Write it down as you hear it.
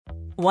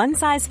One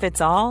size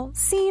fits all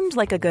seemed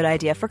like a good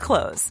idea for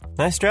clothes.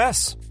 Nice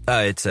dress.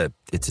 It's a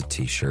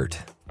t-shirt.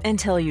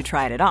 Until you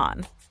tried it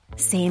on.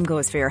 Same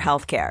goes for your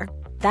healthcare.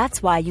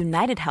 That's why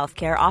United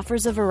Healthcare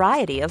offers a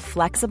variety of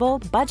flexible,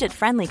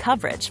 budget-friendly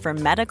coverage for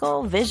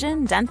medical,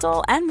 vision,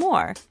 dental, and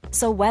more.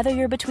 So whether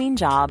you're between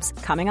jobs,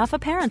 coming off a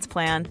parent's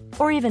plan,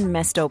 or even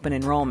missed open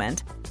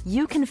enrollment,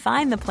 you can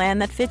find the plan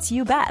that fits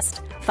you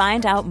best.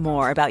 Find out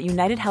more about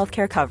United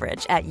Healthcare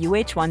coverage at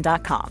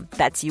uh1.com.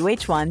 That's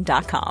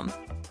uh1.com.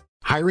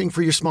 Hiring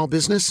for your small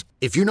business?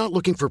 If you're not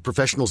looking for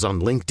professionals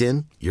on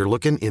LinkedIn, you're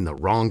looking in the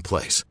wrong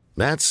place.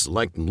 That's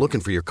like looking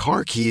for your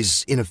car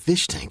keys in a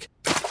fish tank.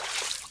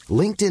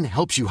 LinkedIn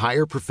helps you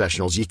hire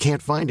professionals you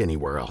can't find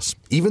anywhere else,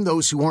 even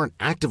those who aren't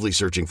actively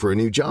searching for a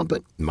new job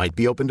but might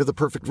be open to the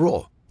perfect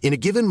role. In a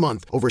given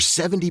month, over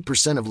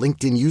 70% of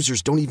LinkedIn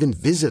users don't even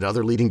visit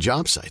other leading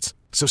job sites.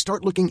 So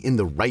start looking in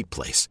the right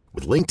place.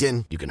 With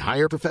LinkedIn, you can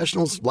hire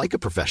professionals like a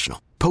professional.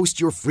 Post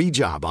your free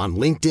job on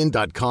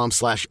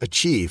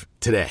linkedin.com/achieve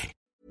today.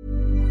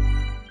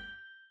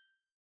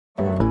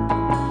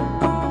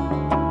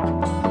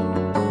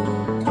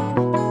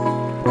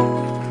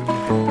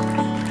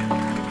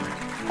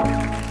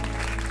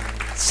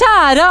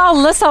 Kjære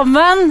alle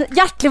sammen,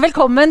 hjertelig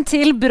velkommen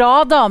til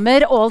Bra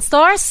Damer All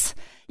Stars.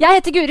 Jeg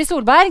heter Guri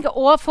Solberg,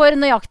 og for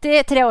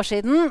nøyaktig 3 år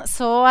siden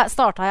så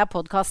startet jeg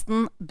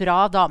podcasten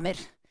Bra Damer.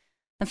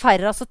 Den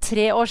feirer altså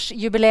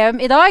 3-årsjubileum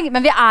i dag,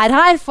 men vi er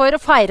her for å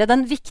feire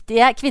den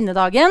viktige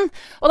kvinnedagen.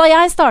 Og da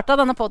jeg startet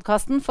denne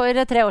podcasten for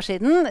 3 år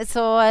siden,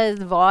 så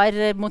var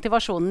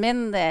motivasjonen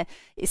min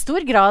i stor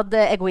grad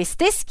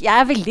egoistisk. Jeg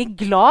er veldig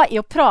glad i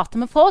å prate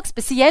med folk,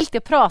 spesielt i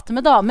å prate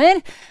med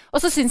damer.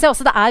 Og så synes jeg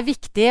også det er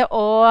viktig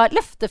å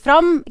løfte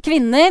fram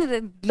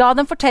kvinner, la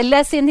dem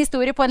fortelle sin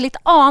historie på en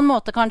litt annen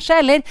måte kanskje,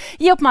 eller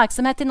gi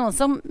oppmerksomhet til noen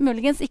som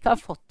muligens ikke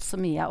har fått så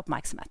mye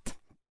oppmerksomhet.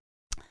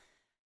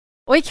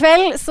 Og i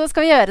kveld så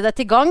skal vi gjøre det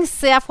til gangs.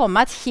 Jeg får med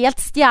meg et helt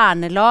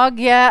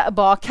stjernelag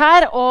bak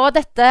her. Og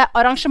dette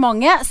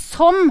arrangementet,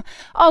 som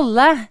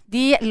alle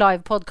de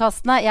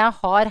livepodcastene jeg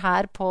har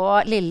her på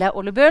Lille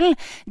Ole Bull,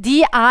 de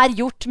er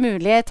gjort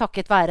mulig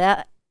takket være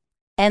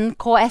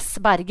NKS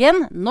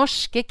Bergen,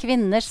 Norske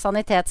Kvinners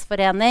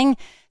Sanitetsforening,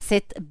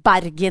 sitt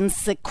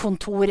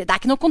Bergenskontor. Det er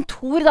ikke noe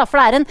kontor da, for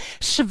det er en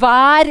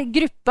svær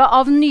gruppe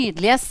av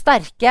nydelige,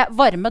 sterke,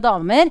 varme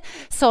damer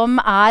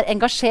som er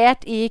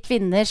engasjert i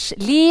kvinners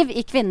liv,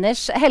 i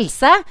kvinners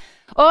helse.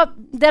 Og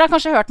dere har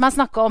kanskje hørt meg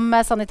snakke om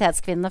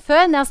sanitetskvinnene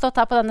før når jeg har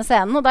stått her på denne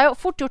scenen, og det er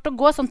jo fort gjort å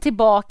gå sånn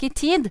tilbake i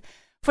tid,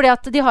 fordi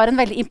at de har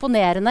en veldig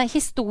imponerende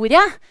historie.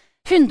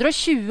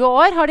 120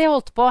 år har de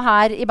holdt på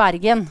her i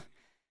Bergen.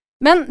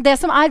 Men det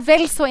som er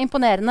vel så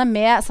imponerende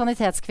med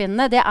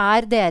sanitetskvinnene, det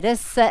er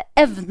deres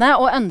evne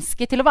og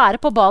ønske til å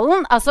være på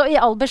ballen. Altså i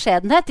all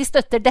beskjedenhet, de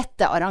støtter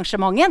dette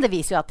arrangementet. Det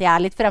viser jo at de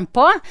er litt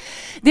frempå.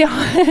 De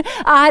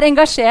er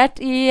engasjert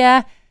i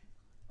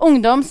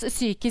ungdoms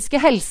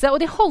psykiske helse,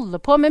 og de holder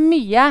på med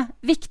mye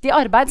viktig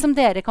arbeid som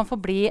dere kan få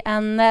bli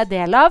en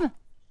del av.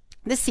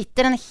 Det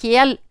sitter en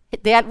hel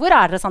del... Hvor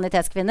er dere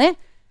sanitetskvinner?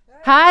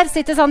 Her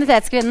sitter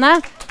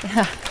sanitetskvinnene.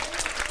 Ja.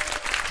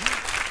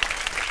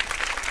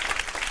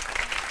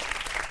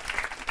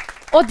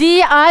 Og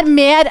de er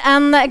mer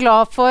enn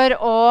glad for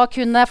å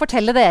kunne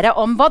fortelle dere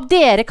om hva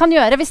dere kan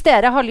gjøre hvis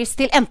dere har lyst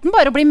til enten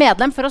bare å bli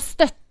medlem for å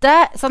støtte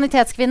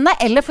sanitetskvinnene,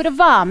 eller for å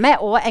være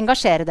med og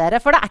engasjere dere.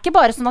 For det er ikke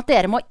bare sånn at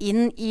dere må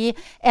inn i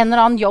en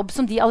eller annen jobb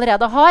som de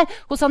allerede har.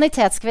 Hos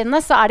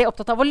sanitetskvinnene så er de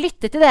opptatt av å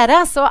lytte til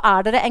dere, så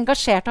er dere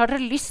engasjert, har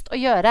dere lyst å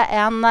gjøre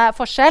en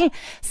forskjell,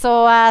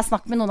 så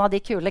snakk med noen av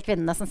de kule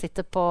kvinnene som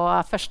sitter på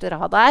første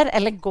rad der,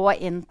 eller gå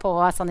inn på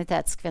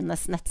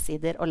sanitetskvinnenes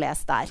nettsider og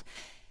les der.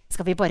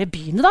 Skal vi bare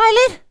begynne da,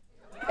 eller?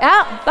 Ja,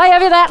 da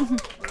gjør vi det.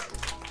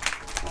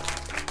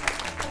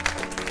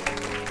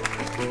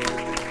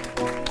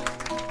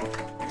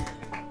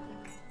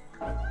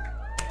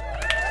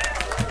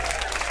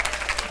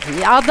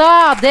 Ja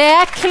da,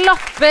 det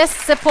klappes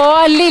på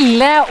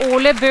Lille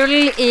Ole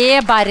Bull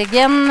i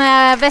Bergen.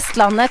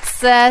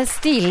 Vestlandets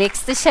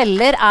stiligste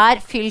kjeller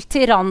er fylt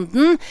til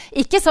randen.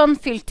 Ikke sånn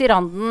fylt til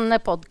randen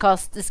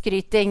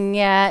podcast-skryting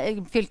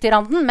fylt til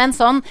randen, men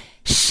sånn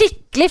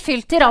skikkelig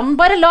fylt til randen.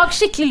 Bare lag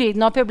skikkelig lyd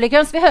nå,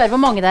 publikum, så vi hører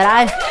hvor mange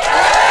dere er.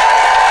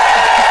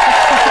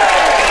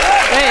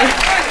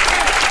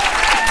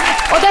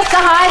 Og dette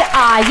her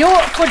er jo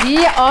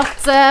fordi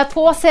at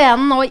på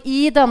scenen og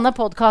i denne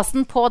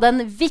podcasten på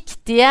den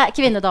viktige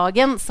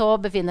kvinnedagen så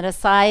befinner det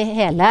seg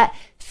hele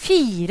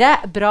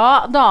 4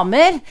 bra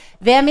damer.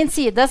 Ved min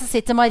side så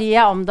sitter Marie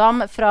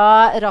Amdam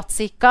fra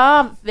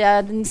Ratsika,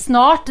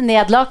 snart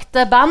nedlagt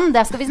band,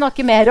 det skal vi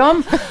snakke mer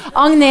om.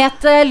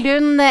 Agnete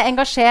Lund,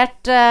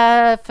 engasjert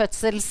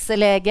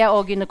fødselslege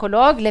og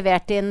gynekolog,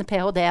 levert inn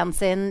PhD-en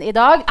sin i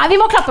dag. Nei,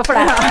 vi må klappe for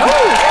det!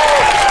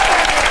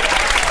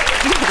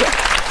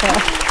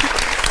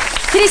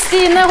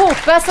 Kristine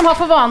Hope, som har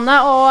for vane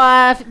å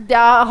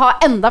ha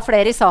enda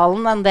flere i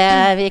salen enn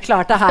det vi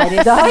klarte her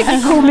i dag.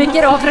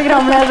 Komiker og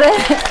programleder.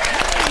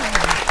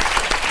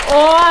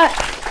 Og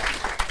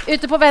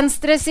ute på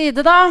venstre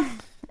side da,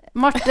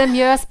 Marte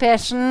Mjøs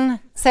Persen,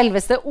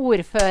 selveste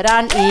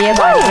ordføreren i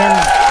Bergen.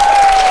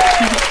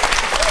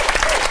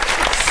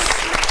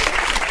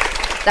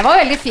 Det var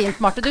veldig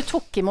fint, Marte. Du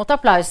tok imot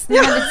applausen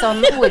med litt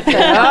sånn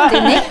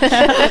ordføreraktig nikk.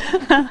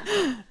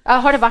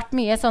 Har det vært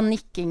mye sånn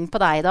nikking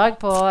på deg i dag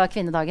på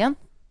kvinnedagen?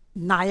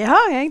 Nei, jeg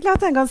har egentlig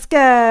hatt en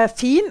ganske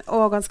fin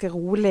og ganske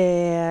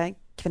rolig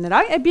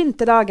kvinnedag. Jeg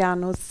begynte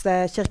dagen hos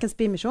Kirkens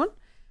Bymisjon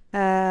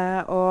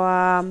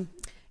og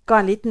ga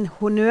en liten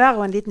honnør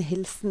og en liten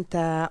hilsen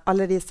til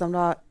alle de som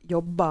da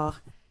jobber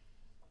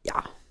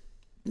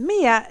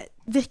med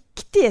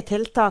viktige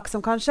tiltak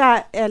som kanskje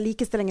er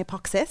likestilling i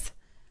praksis.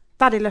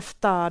 Der de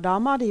løfter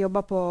damer, de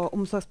jobber på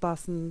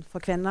omsorgsbasen for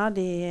kvinner,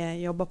 de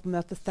jobber på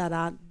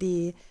møtesteder,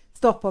 de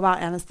står på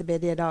hver eneste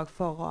bidige dag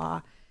for å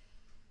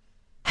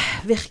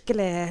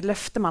virkelig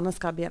løfte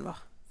mennesker i byen vår.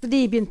 Så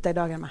de begynte i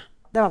dagen med.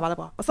 Det var veldig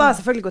bra. Og så har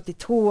jeg selvfølgelig gått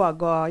i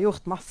tog og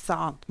gjort masse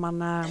annet.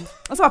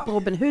 Og så var jeg på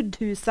Robin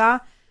Hood-huset.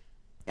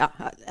 Ja,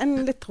 en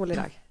litt rolig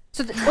dag.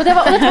 Og det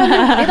var en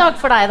rolig dag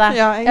for deg, da.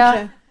 Ja,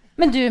 egentlig. Ja.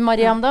 Men du,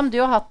 Mariam Dam, du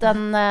har hatt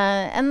en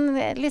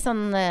litt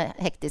sånn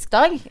hektisk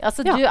dag.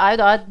 Altså, du er jo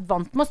da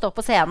vant med å stå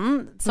på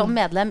scenen som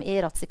medlem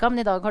i Ratsika,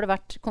 men i dag har du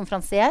vært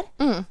konferansier.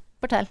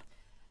 Fortell.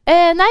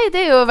 Nei,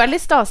 det er jo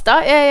veldig stas da.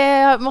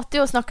 Jeg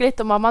måtte jo snakke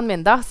litt om mammaen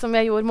min da, som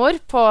jeg gjorde mor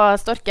på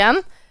Storken.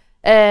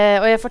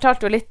 Og jeg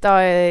fortalte jo litt da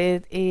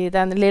i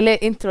den lille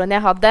introen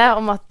jeg hadde,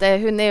 om at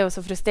hun er jo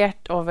så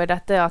frustrert over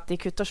dette at de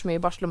kutter så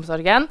mye i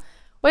barselomsorgen.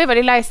 Og jeg er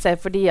veldig lei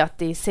seg fordi at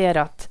de ser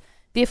at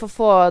de får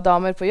få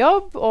damer på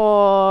jobb,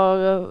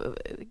 og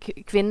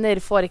kvinner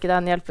får ikke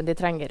den hjelpen de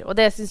trenger. Og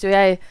det synes jo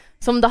jeg,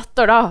 som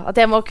datter da, at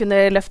jeg må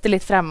kunne løfte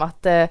litt frem at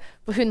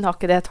for hun har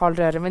ikke det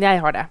talerøret, men jeg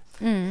har det.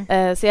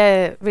 Så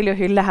jeg vil jo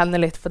hylle henne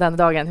litt på denne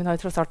dagen. Hun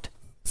har jo tross alt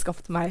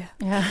skapt meg.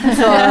 Ja.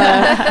 Så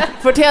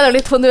fortjener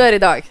litt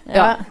honnør i dag.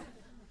 Ja.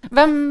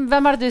 Hvem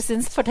er det du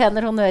synes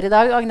fortjener honnør i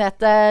dag?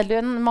 Agnete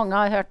Lund, mange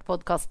har hørt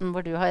podcasten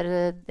hvor du har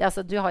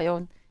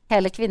jo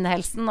hele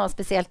kvinnehelsen, og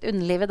spesielt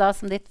underlivet da,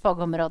 som ditt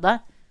fagområde.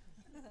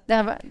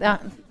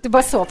 Du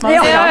bare så på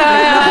meg.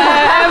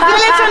 Jeg blir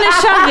litt sånn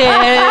nysgjerrig.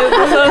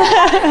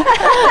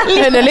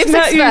 Litt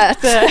mer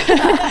ut.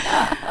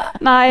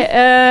 Nei,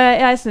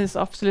 jeg synes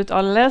absolutt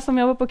alle som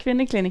jobber på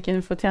kvinneklinikken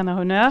fortjener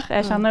honnør.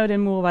 Jeg kjenner jo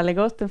din mor veldig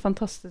godt, en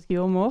fantastisk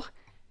jordmor,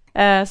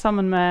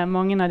 sammen med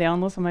mange av de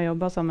andre som jeg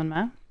jobber sammen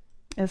med.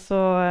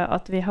 Så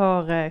at vi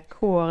har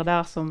kår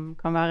der som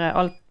kan være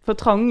alt for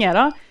trange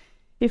da,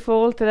 i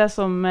forhold til det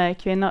som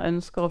kvinner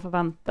ønsker og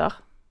forventer.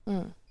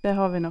 Det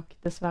har vi nok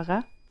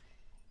dessverre.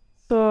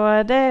 Så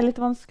det er litt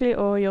vanskelig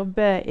å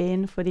jobbe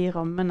innenfor de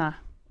rammene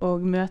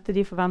og møte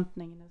de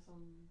forventningene som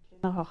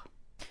kvinner har.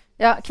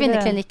 Ja,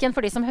 Kvinneklinikken,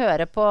 for de som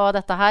hører på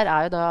dette her,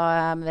 er jo da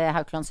ved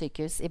Haukeland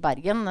sykehus i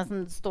Bergen.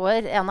 Det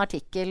står en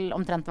artikkel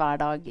omtrent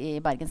hver dag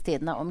i Bergens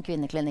Tidende om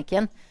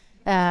Kvinneklinikken.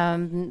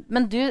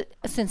 Men du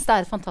synes det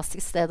er et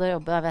fantastisk sted å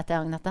jobbe, vet jeg,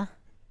 Agnete?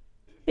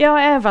 Ja,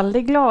 jeg er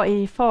veldig glad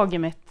i faget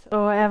mitt,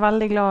 og jeg er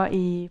veldig glad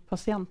i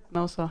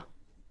pasientene også.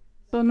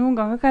 Så noen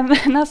ganger kan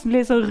jeg nesten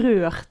bli så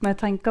rørt når jeg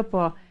tenker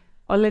på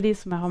alle de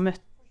som jeg har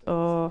møtt,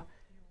 og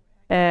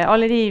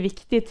alle de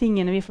viktige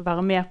tingene vi får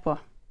være med på.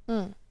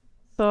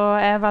 Så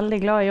jeg er veldig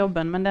glad i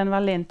jobben, men det er en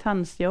veldig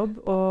intens jobb,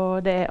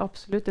 og det er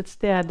absolutt et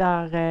sted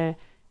der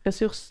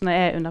ressursene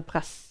er under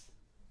press.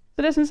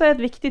 Så det synes jeg er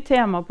et viktig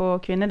tema på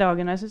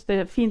kvinnedagen, og jeg synes det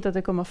er fint at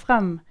det kommer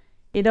frem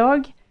i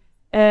dag,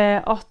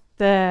 at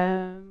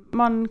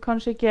man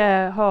kanskje ikke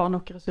har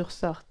nok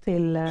ressurser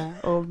til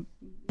å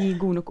gi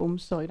god nok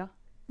omsorg. Da.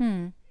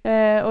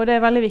 Og det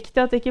er veldig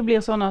viktig at det ikke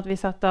blir sånn at vi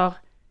setter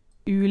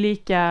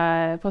ulike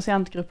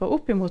pasientgrupper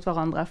opp imot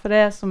hverandre. For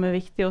det som er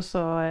viktig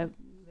også ved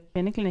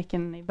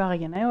Kvinneklinikken i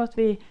Bergen er jo at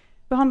vi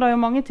behandler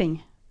jo mange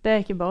ting. Det er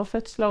ikke bare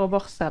fødsler og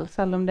barsel,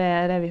 selv om det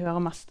er det vi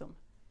hører mest om.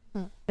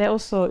 Det er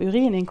også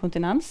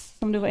urininkontinens,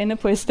 som du var inne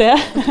på i sted.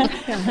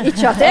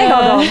 Ikke at jeg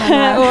har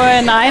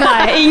det. Nei,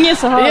 ingen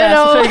som har det,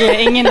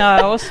 selvfølgelig. Ingen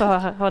av oss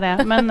har det.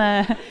 Men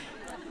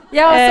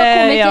ja, så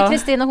komiker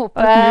Kristine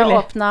Hope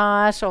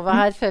åpnet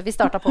showet her før vi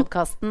startet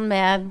podcasten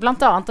med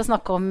blant annet å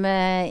snakke om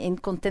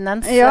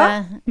inkontinens.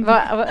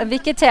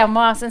 Hvilke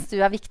tema synes du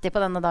er viktig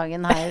på denne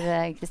dagen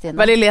her, Kristine?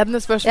 Veldig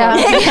ledende spørsmål.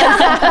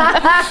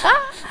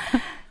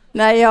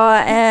 Nei,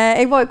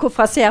 jeg var jo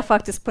konferansier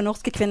faktisk på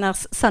Norske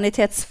Kvinners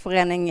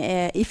Sanitetsforening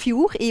i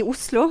fjor i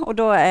Oslo, og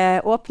da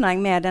åpnet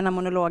jeg med denne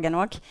monologen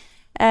også.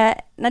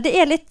 Nei, det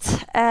er litt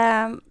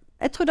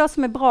jeg tror det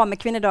som er bra med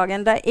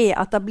kvinnedagen, det er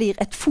at det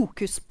blir et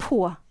fokus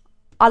på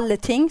alle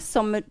ting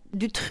som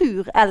du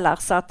tror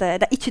ellers at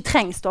det ikke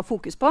trengs å ha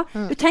fokus på.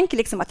 Du tenker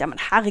liksom at, ja,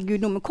 men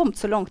herregud, nå har vi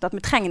kommet så langt at vi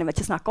trenger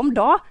ikke snakke om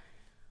det.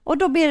 Og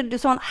da blir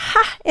det sånn,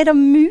 hæ, er det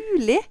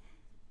mulig?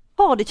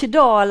 Har det ikke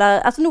da,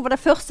 eller, altså nå var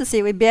det første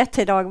siden i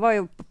BT i dag, var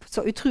jo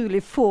så utrolig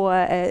få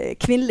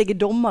kvinnelige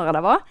dommere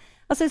det var.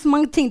 Altså det er så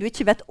mange ting du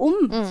ikke vet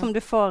om, som du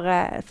får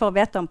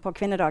vite om på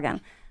kvinnedagen.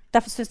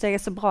 Derfor synes jeg det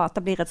er så bra at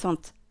det blir et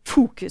sånt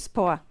fokus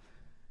på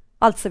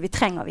alt som vi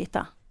trenger å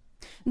vite.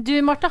 Du,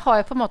 Marte, har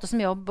jo på en måte som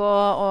jobb å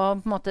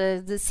på en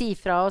måte si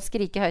fra og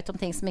skrike høyt om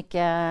ting som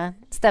ikke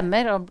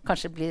stemmer, og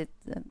kanskje bli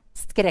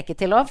skreket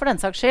til også, for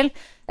den saks skyld.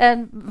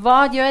 Hva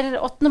gjør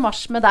 8.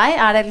 mars med deg?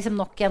 Er det liksom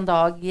nok en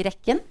dag i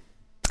rekken?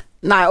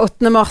 Nei,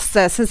 8. mars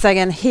synes jeg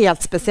er en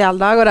helt spesiell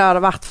dag, og det har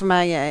det vært for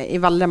meg i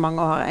veldig mange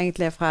år,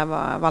 egentlig fra jeg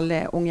var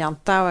veldig ung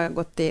jente, og jeg har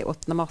gått i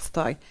 8.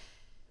 mars-tog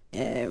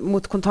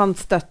mot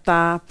kontantstøtte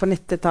på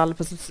 90-tallet,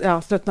 på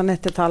slutten av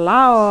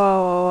 90-tallet,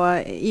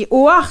 og i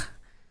år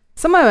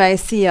så må jo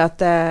jeg si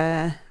at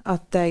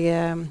jeg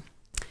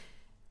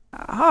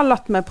har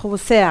latt meg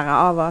provosere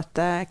av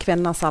at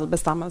kvinners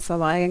selvbestemmelse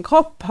over egen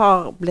kropp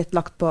har blitt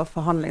lagt på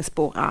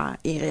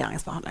forhandlingsbordet i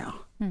regjeringsforhandlinger.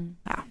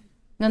 Ja.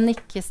 Nå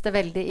nikkes det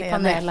veldig i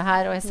panelet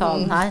her og i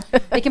salen her.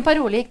 Hvilken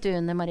parole gikk du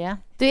under, Marie?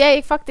 Jeg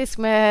gikk faktisk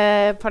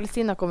med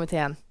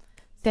Palestina-komiteen.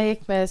 Jeg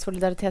gikk med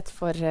solidaritet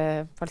for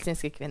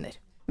palestinske kvinner.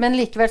 Men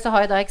likevel så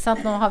har jo da, ikke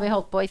sant, nå har vi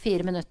holdt på i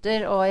 4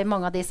 minutter, og i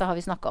mange av de så har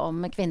vi snakket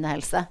om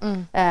kvinnehelse.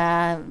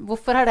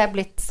 Hvorfor har det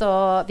blitt så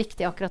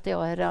viktig akkurat i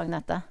år,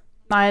 Agnete?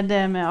 Nei,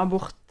 det med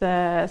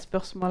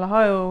abortspørsmålet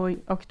har jo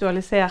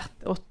aktualisert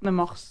 8.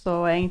 mars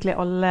og egentlig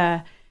alle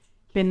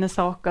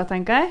kvinnesaker,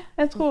 tenker jeg.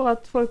 Jeg tror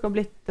at folk har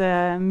blitt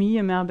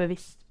mye mer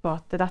bevisst på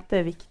at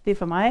dette er viktig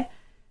for meg,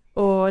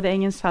 og det er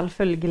ingen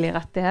selvfølgelig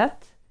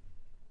rettighet.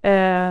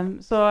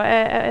 Så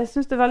jeg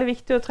synes det er veldig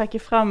viktig å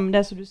trekke frem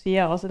det som du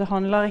sier. Altså, det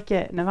handler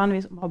ikke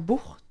nødvendigvis om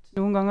abort.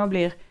 Noen ganger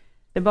blir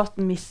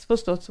debatten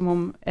misforstått som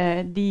om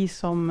de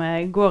som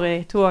går i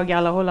tog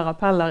eller holder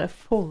appeller er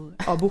for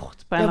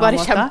abort på en eller annen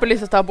måte. Jeg har bare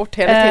kjempelyst til å ta abort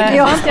hele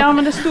tiden. Ja,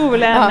 men det sto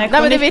vel en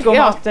kronikk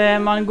om at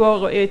man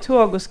går i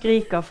tog og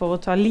skriker for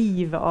å ta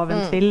livet av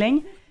en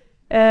tvilling.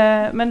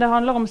 Men det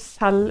handler om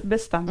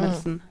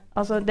selvbestemmelsen.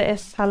 Altså, det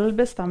er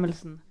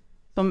selvbestemmelsen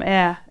som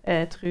er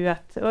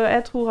truet. Og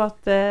jeg tror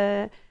at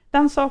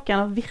den saken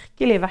har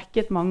virkelig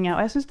vekket mange. Og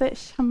jeg synes det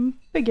er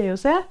kjempegøy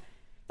å se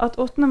at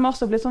 8.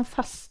 mars har blitt sånn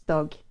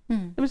festdag.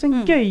 Det blir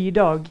sånn gøy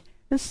dag.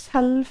 Det er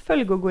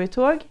selvfølge å gå i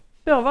tog.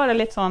 Før var det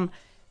litt sånn,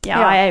 jeg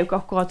er jo ikke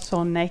akkurat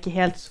sånn, jeg er ikke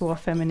helt så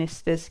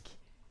feministisk.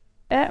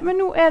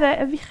 Men nå er det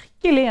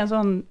virkelig en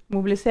sånn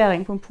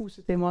mobilisering på en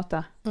positiv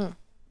måte.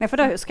 Ja, for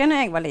da husker jeg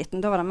når jeg var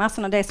liten, da var det mer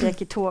sånn at de som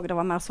gikk i tog, det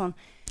var mer sånn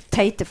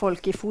teite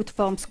folk i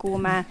fotformsko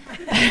med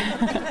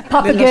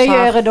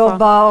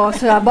papegøyøredobber og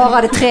så bare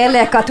hadde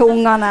treleker til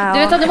ungene. Du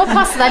vet at du må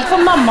passe deg litt,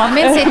 for mammaen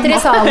min sitter i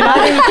salen her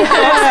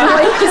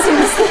og ikke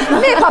synes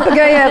med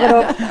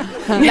papegøyøredobb.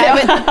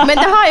 Men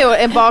det har jo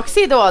en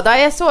bakside også. Da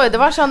jeg så,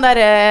 det var sånn der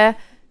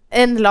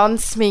en eller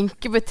annen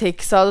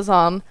sminkebutikk sa det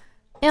sånn,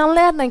 i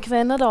anledning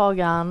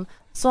kvinnedagen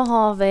så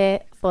har vi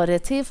for de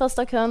 10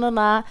 første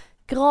kundene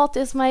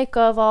gratis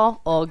makeover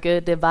og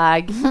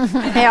goodiebag.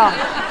 Ja.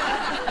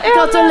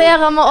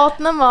 Gratulerer med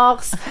 8.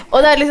 mars.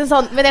 Og det er liksom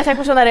sånn, men jeg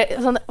tenker på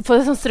på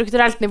et sånn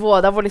strukturelt nivå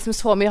der hvor liksom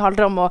så mye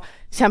handler om å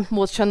kjempe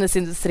mot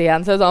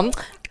skjønnhetsindustrien. Så det er sånn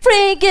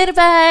free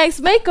goodiebags,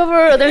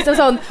 makeover. Og det er liksom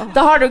sånn,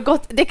 da har det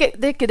gått, det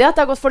er ikke det at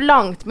det har gått for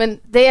langt, men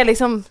det er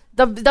liksom,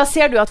 da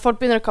ser du at folk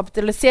begynner å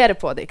kapitalisere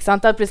på det, ikke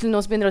sant? Da er plutselig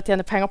noen som begynner å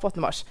tjene penger på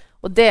 8. mars.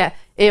 Og det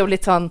er jo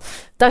litt sånn,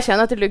 da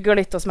kjenner jeg at det lugger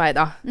litt hos meg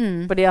da.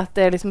 Fordi at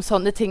det er liksom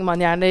sånne ting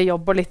man gjerne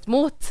jobber litt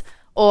mot,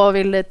 og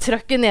vil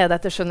trykke ned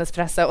dette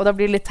skjønnhetspresset. Og da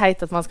blir det litt teit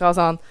at man skal ha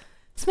sånn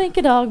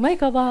sminkedag,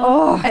 make-up.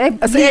 Jeg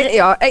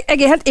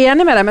er helt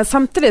enig med deg, men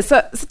samtidig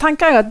så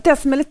tenker jeg at det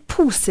som er litt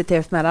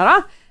positivt med det da,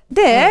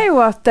 det er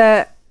jo at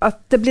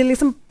det blir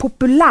liksom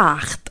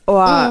populært å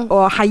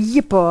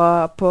heie på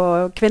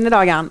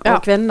kvinnedagen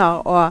og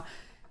kvinner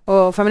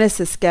og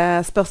feministiske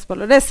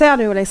spørsmål. Og det ser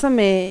du jo liksom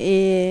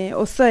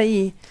også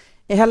i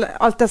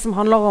alt det som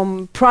handler om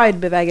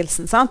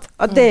Pride-bevegelsen, sant?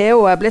 At det er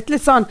jo blitt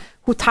litt sånn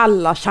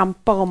hoteller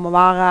kjemper om å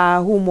være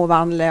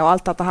homovennlig og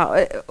alt dette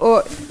her.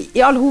 Og i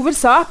all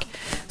hovedsak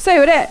så er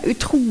jo det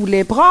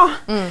utrolig bra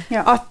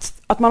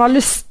at man har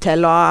lyst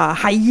til å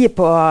heie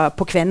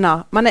på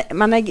kvinner.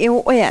 Men jeg er jo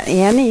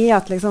enig i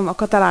at liksom,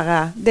 akkurat det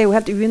der, det er jo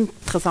helt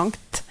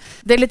uinteressant.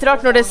 Det er litt rart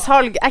når det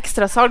er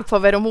ekstra salg på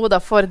Veromoda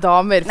for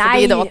damer,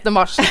 fordi det er 8.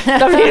 mars.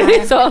 Da blir det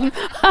litt sånn.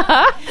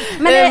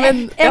 Men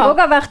jeg har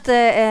også vært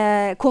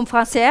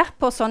konferansier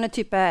på sånne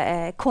type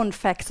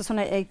Confex og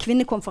sånne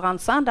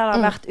kvinnekonferanser, der det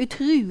har vært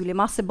utrolig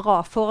masse bra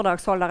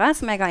foredragsholdere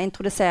som jeg har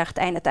introdusert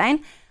en etter en,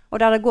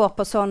 og der det går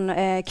på sånn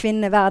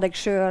kvinne, vær deg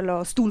selv,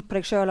 og stol på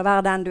deg selv, og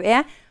vær den du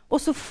er. Og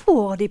så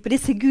får de på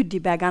disse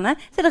goodiebagene,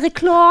 så er det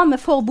reklame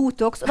for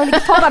Botox, og da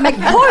ligger fader meg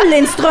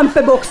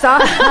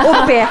Collins-strømpebukser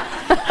oppi.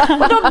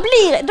 Og da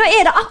er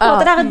det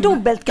akkurat det der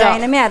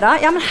dobbeltgreiene med det.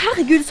 Ja, men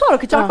herregud, sa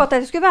dere ikke akkurat at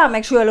jeg skulle være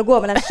meg selv og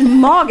gå med den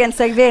magen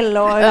som jeg vil,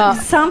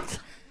 og sant?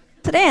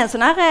 Så det er en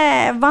sånn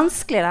her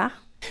vanskelig der.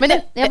 Men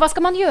hva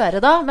skal man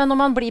gjøre da når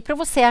man blir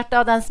provosert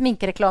av den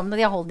sminkereklamen og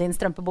de har holdt inn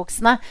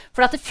strømpeboksene?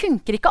 For at det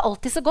funker ikke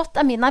alltid så godt,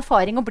 er min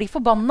erfaring å bli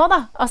forbannet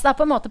da. Altså det er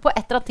på en måte på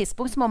et eller annet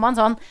tidspunkt så må man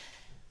sånn,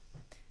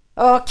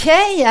 ok,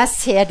 jeg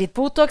ser ditt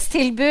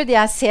Botox-tilbud,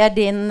 jeg ser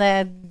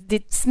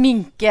ditt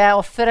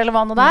sminkeoffer eller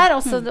hva noe der,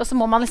 og så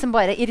må man liksom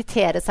bare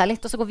irritere seg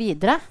litt og så gå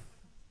videre.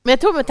 Men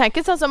jeg tror vi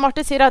tenker sånn som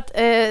Marte sier at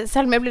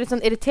selv om jeg blir litt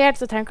sånn irritert,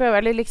 så tenker jeg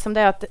veldig liksom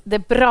det at det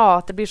er bra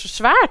at det blir så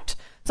svært.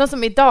 Sånn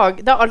som I dag,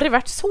 det har aldri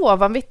vært så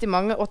vanvittig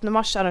mange 8.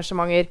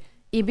 mars-arrangementer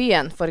I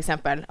byen, for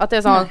eksempel. At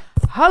det sånn,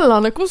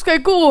 Hallane, hvor skal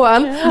jeg gå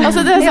hen?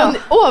 Altså det sånn,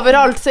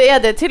 overalt så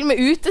det, til og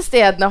med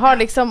utestedene har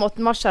liksom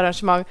 8.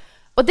 mars-arrangement.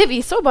 Og det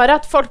viser jo bare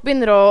at folk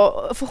begynner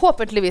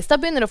forhåpentligvis, da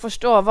begynner å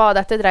forstå hva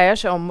dette dreier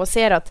seg om, og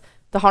ser at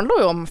det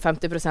handler jo om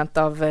 50%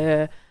 av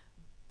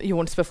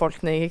jordens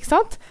befolkning, ikke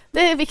sant?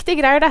 Det viktige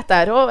greier dette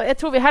her, og jeg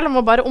tror vi heller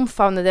må bare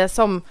omfavne det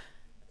som,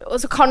 og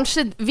så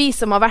kanskje vi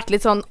som har vært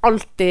litt sånn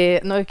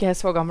alltid, nå ikke jeg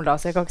så gammel da,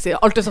 så jeg kan ikke si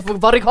alltid så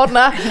for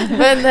barrikadene,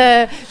 men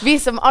vi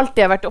som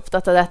alltid har vært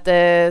opptatt av dette,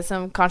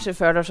 som kanskje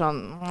føler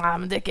sånn, nei,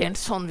 men det ikke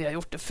sånn vi har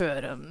gjort det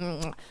før,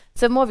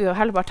 så må vi jo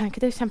heller bare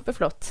tenke, det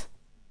kjempeflott.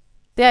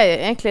 Det jeg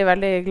egentlig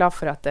veldig glad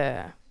for at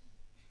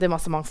det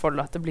masse mangfold,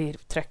 at det blir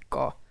trøkk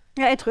og...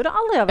 Ja, jeg tror det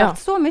aldri har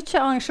vært så mye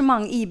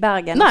arrangement I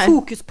Bergen. Nei.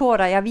 Fokus på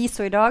det I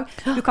aviser I dag.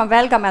 Du kan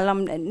velge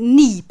mellom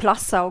 9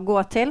 plasser å gå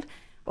til.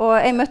 Og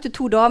jeg møtte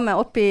 2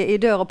 damer oppe I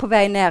døra på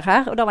vei ned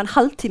her, og det var en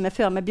halvtime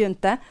før vi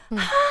begynte.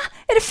 Hæ?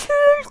 Det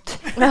fullt?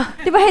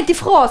 Det var helt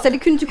ifra seg,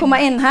 de kunne ikke komme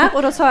inn her.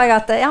 Og da sa jeg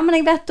at, ja,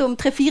 men jeg vet om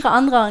 3-4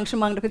 andre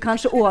arrangement dere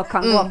kanskje også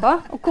kan gå på.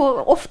 Og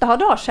hvor ofte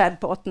har det skjedd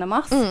på 8.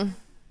 mars?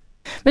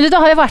 Men det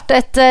har jo vært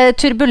et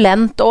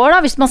turbulent år da,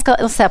 hvis man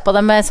skal se på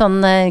det med sånn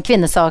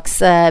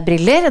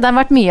kvinnesaksbriller. Det har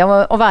vært mye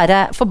å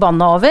være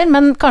forbannet over,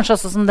 men kanskje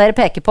også som dere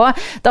peker på,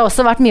 det har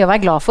også vært mye å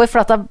være glad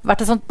for at det har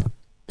vært et sånt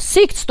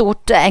sykt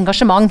stort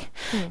engasjement.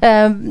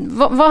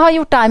 Hva har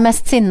gjort deg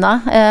mest sinna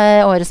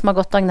året som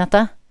har gått,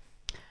 Agnete?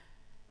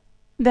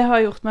 Det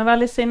har gjort meg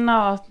veldig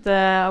sinna at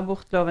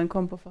abortloven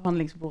kom på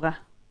forhandlingsbordet.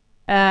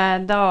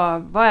 Da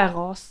var jeg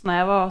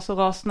rasende. Jeg var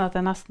så rasende at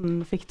jeg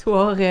nesten fikk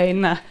tårer I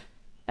øynene.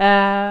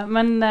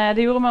 Men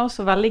det gjorde meg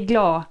også veldig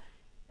glad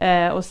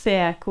å se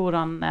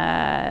hvordan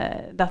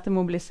dette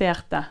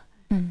mobiliserte.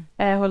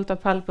 Jeg holdt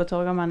appell på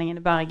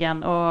Torgallmenningen I Bergen,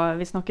 og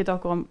vi snakket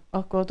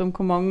akkurat om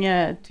hvor mange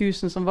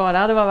tusen som var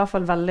der. Det var I hvert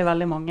fall veldig,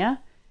 veldig mange.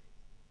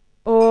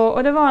 Og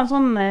det var en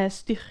sånn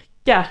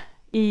styrke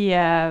I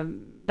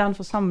den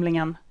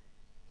forsamlingen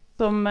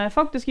som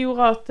faktisk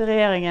gjorde at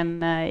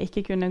regjeringen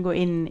ikke kunne gå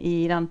inn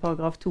I den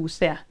paragraf 2c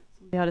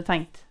som de hadde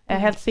tenkt.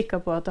 Jeg helt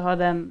sikker på at det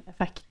hadde en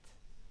effekt.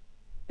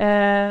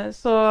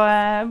 Så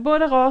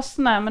både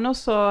rasende, men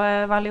også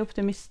veldig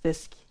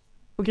optimistisk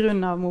på grunn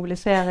av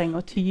mobilisering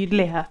og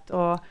tydelighet,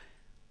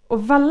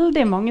 og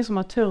veldig mange som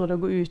har tørt å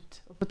gå ut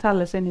og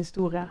fortelle sin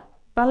historie.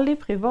 Veldig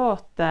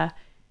private,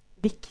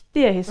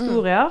 viktige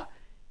historier,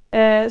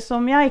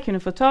 som jeg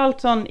kunne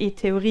fortalt sånn I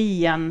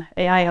teorien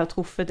jeg har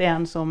truffet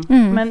en som,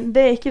 men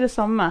det ikke det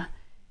samme.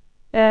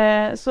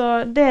 Så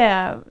det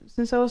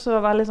synes jeg også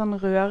var veldig sånn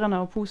rørende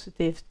og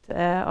positivt,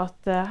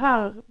 at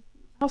her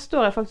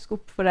står jeg faktisk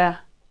opp for det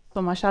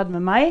som har skjedd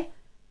med meg,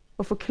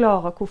 og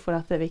forklare hvorfor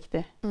dette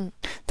viktig.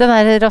 Det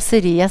der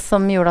raseriet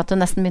som gjorde at du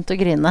nesten begynte å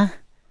grine.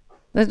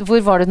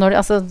 Hvor var du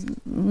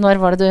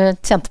når var det du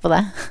kjente på det?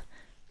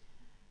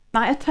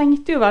 Nei, jeg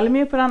tenkte jo veldig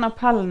mye på den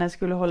appellen jeg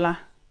skulle holde.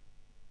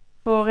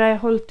 For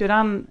jeg holdt jo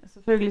den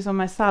selvfølgelig som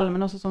meg selv,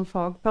 men også som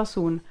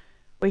fagperson,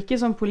 og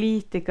ikke som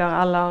politiker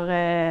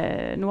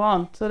eller noe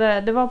annet. Så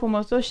det var på en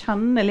måte å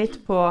kjenne litt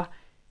på,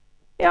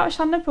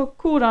 kjenne på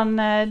hvordan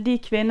de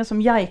kvinner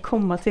som jeg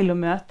kommer til å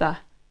møte,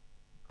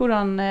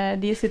 hvordan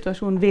de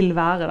situasjonen vil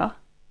være da,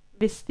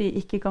 hvis de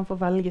ikke kan få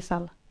velge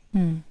selv.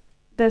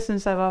 Det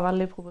synes jeg var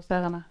veldig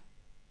provoserende.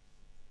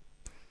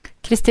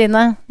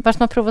 Kristine, hva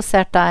som har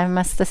provosert deg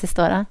mest det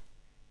siste året?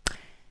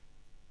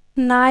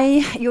 Nei,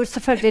 jo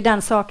selvfølgelig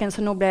den saken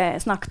som nå ble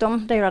snakket om,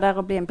 det jo det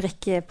der å bli en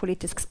brikke I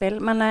politisk spill,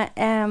 men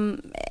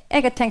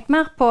jeg har tenkt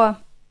mer på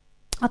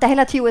at det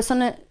hele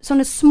tiden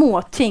sånne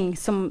små ting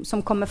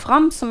som kommer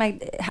frem, som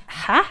jeg,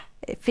 hæ?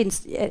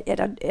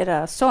 Er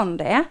det sånn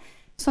det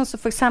Sånn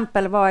som for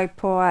eksempel var jeg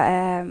på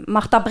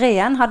Martha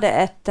Breen hadde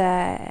et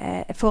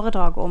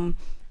foredrag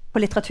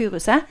på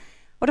Litteraturhuset,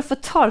 og da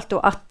fortalte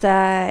hun at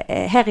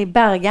her I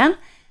Bergen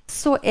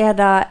så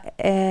det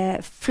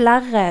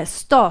flere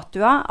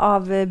statuer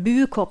av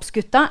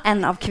buekorpsgutter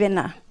enn av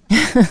kvinner.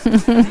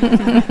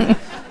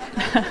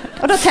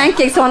 Og da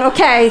tenker jeg sånn,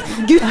 ok,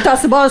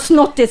 gutter som bare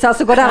snottiser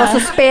som går der og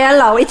så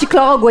spiller og ikke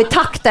klarer å gå I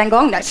takt en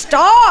gang,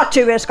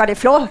 statuer skal de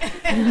flå.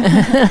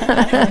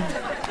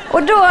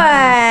 Og da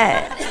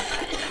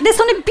det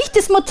sånne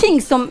bittesmå ting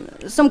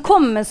som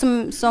kommer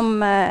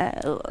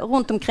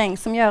rundt omkring,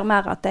 som gjør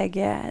mer at jeg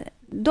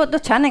da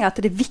kjenner jeg at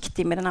det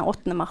viktig med denne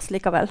 8. mars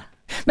likevel.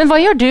 Men hva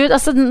gjør du,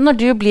 altså når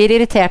du blir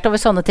irritert over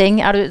sånne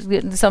ting,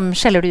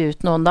 skjeller du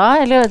ut noen da,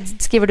 eller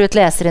skriver du et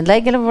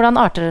leserinnlegg, eller hvordan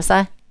arter det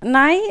seg?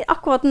 Nei,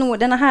 akkurat nå,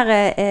 denne her,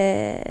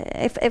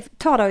 jeg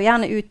tar det jo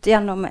gjerne ut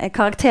gjennom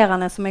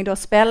karakterene som jeg da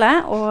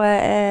spiller, og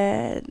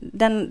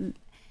den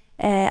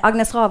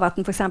Agnes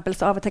Ravatn for eksempel,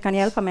 så av og til kan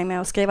hjelpe meg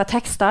med å skrive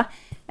tekster,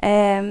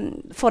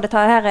 for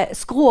dette her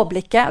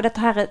skråblikket, og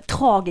dette her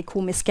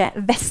tragikomiske,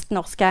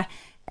 vestnorske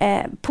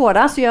på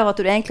det, så gjør at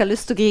du egentlig har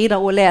lyst til å grine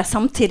og le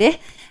samtidig.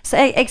 Så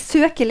jeg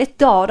søker litt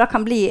da, og det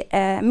kan bli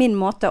min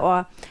måte å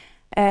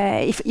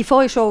I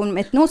forrige showen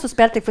mitt nå så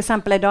spilte jeg for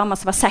eksempel en dame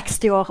som var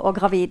 60 år og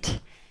gravid.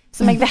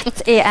 som jeg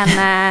vet en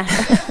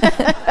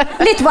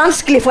litt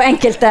vanskelig for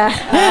enkelte.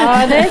 Ja,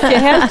 det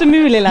ikke helt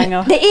umulig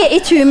lenger. Det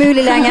ikke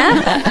umulig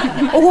lenger.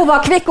 Og hun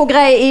var kvikk og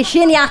grei i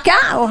skinnjakke,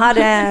 og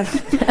hadde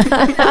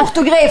kort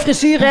og grei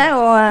frisyre,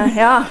 og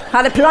ja,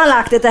 hadde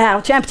planlagt dette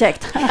her,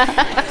 kjempekjekt.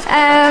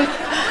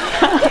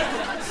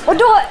 Og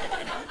da,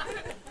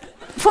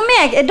 for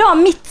meg da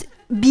mitt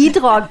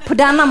bidrag på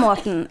denne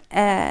måten,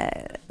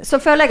 så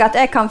føler jeg at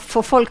jeg kan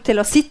få folk til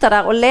å sitte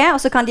der og le, og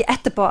så kan de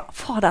etterpå,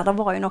 fader, det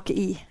var jo noe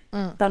i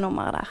det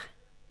nummeret der.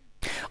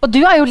 Og du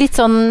jo litt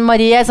sånn,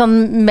 Marie,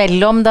 sånn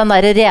mellom den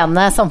der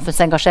rene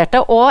samfunnsengasjerte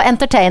og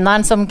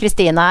entertaineren som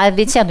Kristine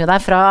Vi kjenner jo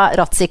deg fra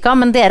Ratzika,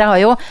 men dere har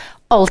jo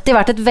alltid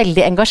vært et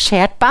veldig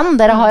engasjert band.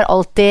 Dere har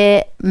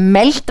alltid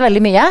meldt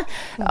veldig mye.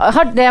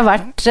 Har det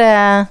vært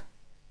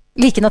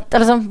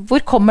altså,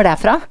 hvor kommer det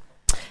fra?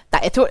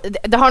 Nei, jeg tror,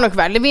 det har nok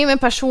veldig mye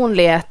med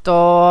personlighet,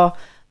 og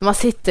når man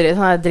sitter i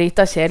sånne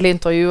drita kjedelige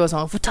intervju og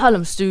sånn, fortell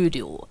om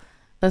studio.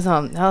 Det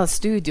sånn, ja,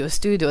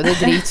 studio, det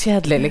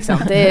dritkjedelig, liksom.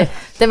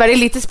 Det veldig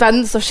lite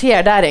spennende som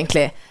skjer der,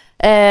 egentlig.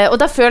 Og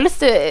da føles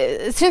det,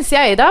 synes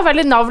jeg, da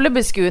veldig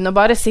navlebeskuende å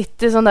bare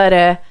sitte sånn der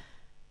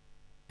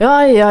ja,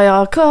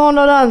 hva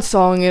handler den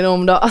sangen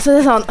om da? Altså,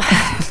 det sånn,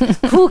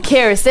 who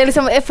cares? Det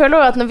liksom, jeg føler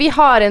jo at når vi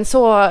har en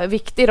så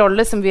viktig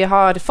rolle som vi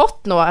har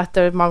fått nå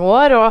etter mange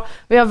år, og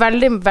vi har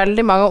veldig,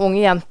 veldig mange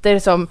unge jenter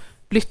som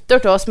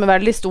lytter til oss med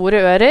veldig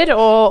store ører,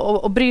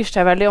 og bryr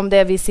seg veldig om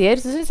det vi sier,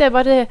 så synes jeg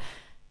bare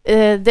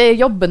det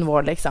jobben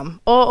vår, liksom.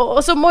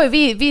 Og så må jo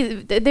vi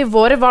det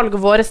våre valg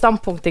og våre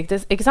standpunkter,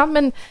 ikke sant?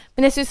 Men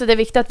jeg synes det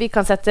viktig at vi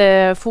kan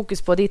sette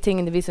fokus på de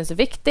tingene vi synes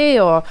viktig,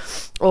 og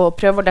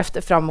prøve å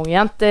løfte fram unge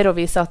jenter, og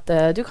vise at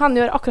du kan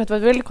gjøre akkurat hva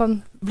du vil, du kan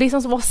bli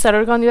sånn som oss,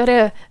 eller du kan gjøre,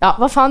 ja,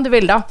 hva faen du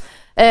vil da.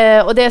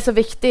 Og det så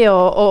viktig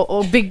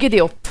å bygge de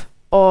opp,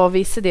 og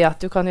vise de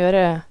at du kan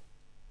gjøre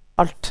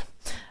alt.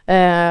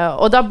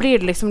 Og da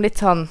blir det liksom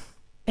litt sånn,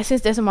 jeg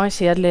synes det så mange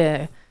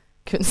kjedelige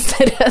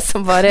kunstnere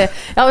som bare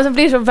som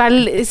blir så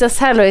vel i seg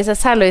selv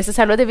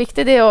og det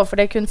viktig det også, for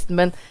det kunsten,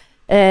 men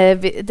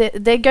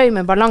det gøy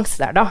med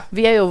balanse der da.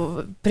 Vi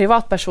jo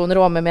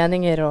privatpersoner også med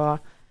meninger og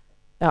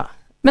ja.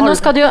 Men nå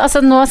skal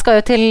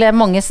jo til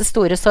manges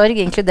store sorg,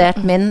 inkludert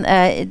min,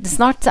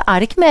 snart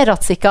det ikke mer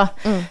Ratzika.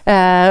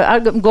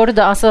 Går du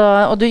da,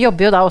 og du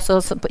jobber jo da også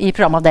i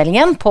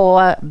programavdelingen på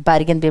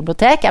Bergen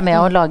bibliotek, med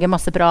å lage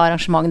masse bra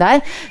arrangement der.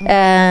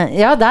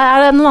 Ja,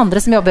 der det noen andre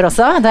som jobber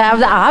også. Det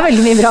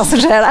veldig mye bra som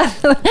skjer der.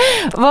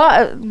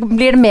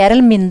 Blir det mer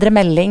eller mindre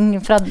melding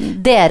fra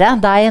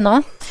deg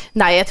nå?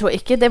 Nei, jeg tror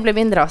ikke det blir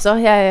mindre, altså.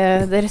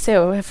 Dere ser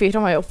jo, jeg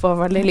fyrer meg opp på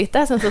veldig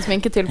lite, sånn som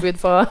sminketilbud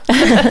på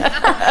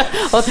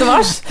 8.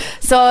 mars.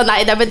 Så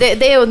nei, men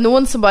det jo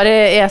noen som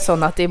bare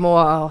sånn at de må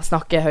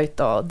snakke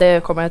høyt, og det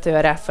kommer jeg til å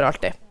gjøre for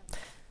alltid.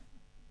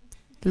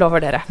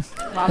 Lover dere.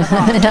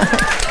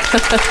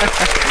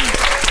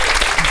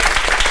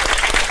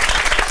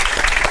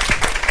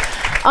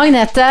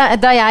 Agnete,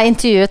 da jeg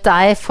intervjuet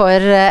deg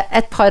for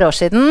et par år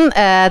siden,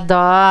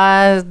 da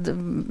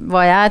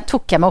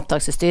tok jeg med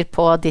opptaksutstyr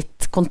på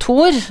ditt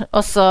kontor,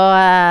 og så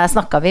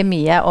snakket vi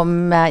mye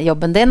om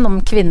jobben din,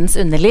 om kvinnens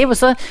underliv, og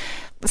så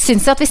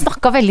synes jeg at vi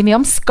snakket veldig mye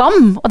om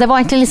skam, og det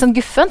var egentlig litt sånn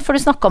guffent, for du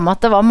snakket om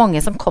at det var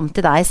mange som kom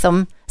til deg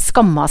som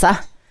skammet seg.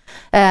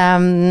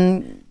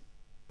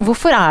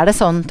 Hvorfor det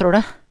sånn, tror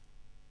du?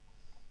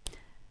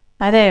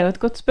 Nei, det jo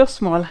et godt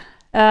spørsmål.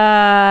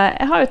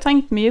 Jeg har jo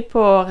tenkt mye på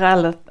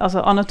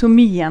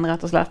anatomien,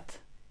 rett og slett.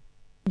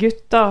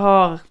 Gutter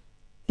har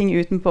ting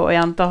utenpå, og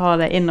jenter har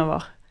det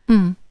innover.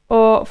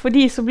 Og for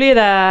de så blir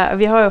det,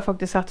 vi har jo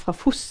faktisk sett fra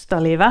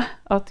fosterlivet,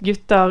 at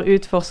gutter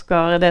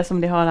utforsker det som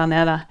de har der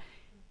nede.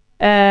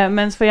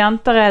 Mens for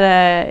jenter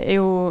det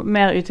jo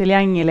mer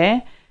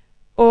utilgjengelig.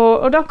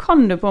 Og da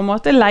kan du på en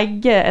måte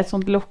legge et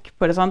sånt lokk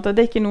på det, sant? Og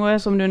det ikke noe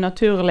som du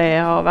naturlig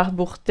har vært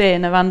borti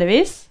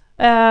nødvendigvis.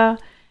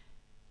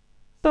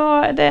 Så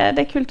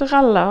det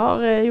kulturelle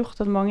har gjort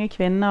at mange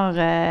kvinner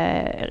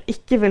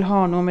ikke vil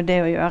ha noe med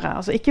det å gjøre.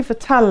 Altså ikke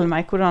fortell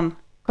meg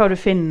hva du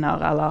finner,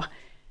 eller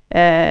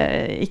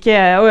ikke,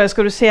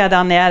 skal du se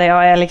der nede? Ja,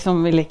 jeg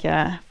liksom vil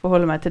ikke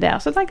forholde meg til det.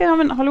 Så tenker jeg, ja,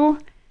 men hallo,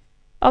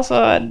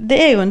 altså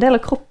det jo en del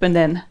av kroppen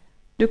din.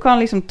 Du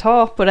kan liksom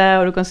ta på det,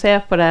 og du kan se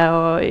på det,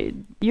 og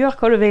gjør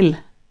hva du vil.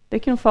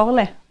 Det ikke noe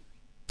farlig.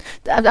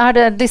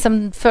 Det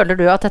liksom, føler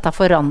du at dette har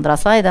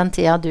forandret seg i den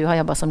tiden du har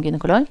jobbet som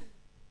gynekolog?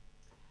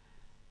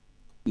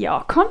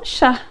 Ja,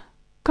 kanskje.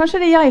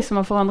 Kanskje det jeg som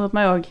har forandret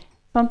meg også.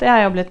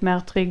 Jeg har blitt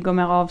mer trygg og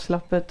mer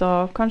avslappet,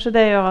 og kanskje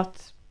det gjør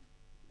at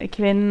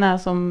kvinner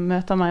som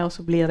møter meg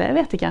også blir det. Jeg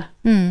vet ikke.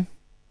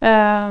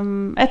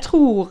 Jeg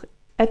tror,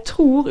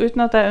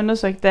 uten at jeg har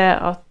undersøkt det,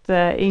 at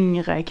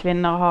yngre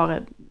kvinner har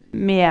et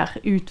mer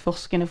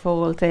utforskende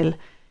forhold til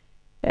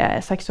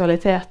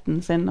seksualiteten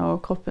sin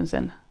og kroppen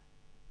sin.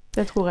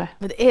 Det tror jeg.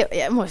 Men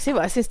jeg må jo si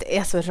hva jeg synes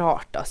det så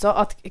rart, altså,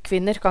 at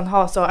kvinner kan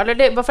ha så, eller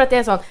det, bare for at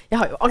det sånn, jeg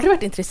har jo aldri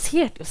vært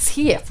interessert i å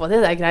se på det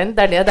der greiene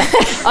der nede.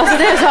 Altså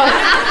det sånn,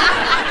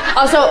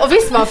 Altså, og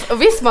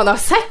hvis man har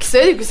sex, så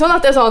er det jo ikke sånn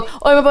at det er sånn,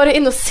 jeg må bare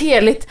inn og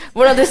se litt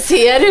hvordan det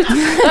ser ut.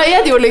 Da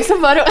er det jo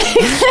liksom bare å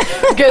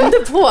gønne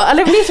på.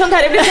 Eller jeg blir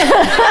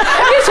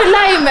så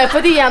lei meg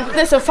for de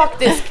jentene som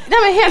faktisk, det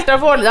er helt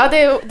alvorlig da,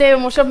 det er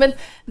jo morsomt, men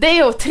det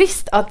er jo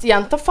trist at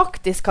jenter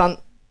faktisk kan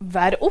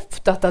være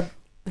opptatt av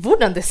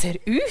hvordan det ser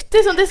ut. Det,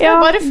 sånn, det skal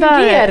bare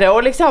fungere,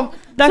 og liksom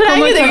så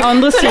lenge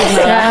man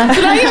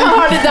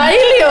har det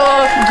deilig og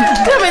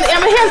men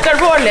helt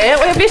alvorlig,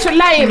 og jeg blir så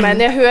lei meg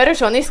når jeg hører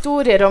sånne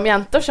historier om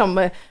jenter som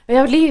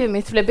livet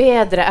mitt ble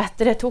bedre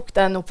etter jeg tok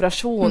den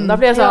operasjonen. Da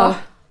blir jeg sånn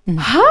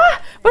hæ?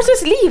 Hva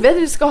slags liv er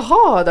det du skal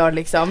ha da,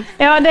 liksom?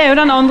 Ja, det er jo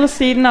den andre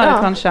siden av det,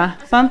 kanskje.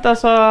 Sant?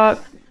 Altså,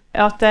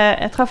 at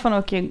jeg treffer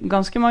nok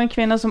ganske mange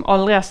kvinner som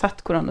aldri har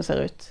sett hvordan det ser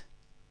ut.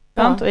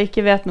 Sant? Og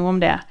ikke vet noe om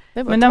det.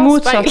 Men den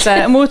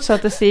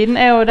motsatte siden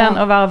er jo den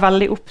å være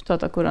veldig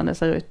opptatt av hvordan det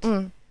ser ut.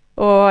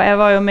 Og jeg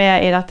var jo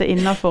med i dette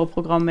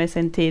innenfor-programmet i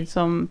sin tid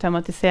som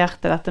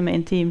tematiserte dette med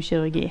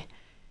intimkirurgi.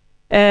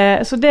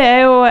 Så det er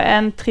jo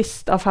en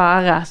trist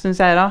affære, synes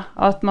jeg da.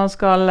 At man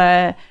skal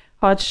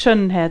ha et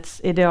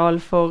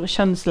skjønnhetsideal for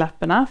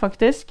kjønnsleppene,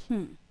 faktisk.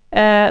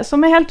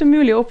 Som er helt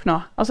umulig å oppnå.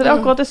 Altså det er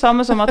akkurat det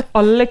samme som at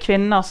alle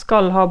kvinner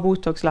skal ha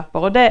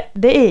Botox-lepper, og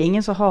det er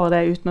ingen som har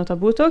det uten å ta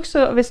Botox,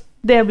 så hvis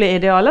det blir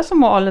idealet, så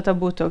må alle ta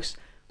Botox.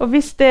 Og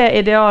hvis det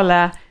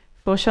idealet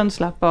for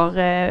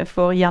kjønnslepper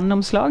får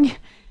gjennomslag,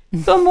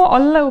 så må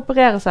alle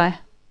operere seg.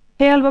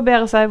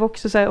 Helbarbere seg,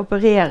 vokse seg,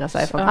 operere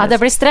seg faktisk. Ja,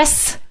 det blir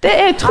stress. Det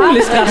er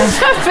utrolig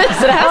stress.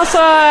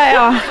 Altså,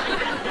 ja.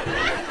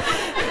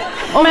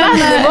 Og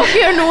mennene må ikke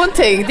gjøre noen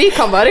ting. De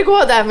kan bare gå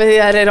der med de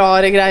der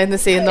rare greiene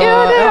sine. Og, ja,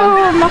 det er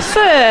jo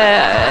masse...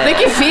 Det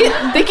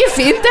er ikke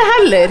fint det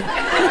heller.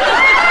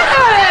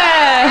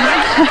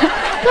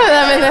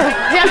 Men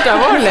helt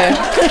alvorlig.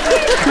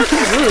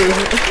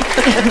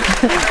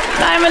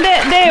 Nei, men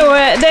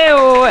det er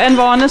jo en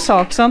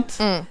vanesak, sant?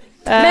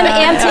 Men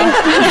en ting...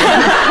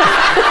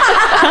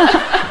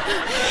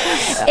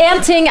 En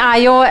ting er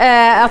jo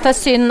at det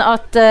er synd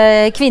at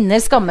kvinner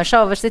skammer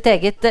seg over sitt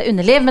eget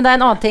underliv, men det er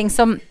en annen ting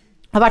som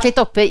har vært litt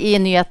oppe i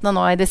nyhetene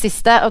nå i det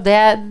siste, og det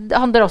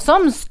handler også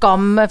om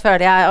skam,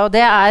 føler jeg, og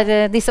det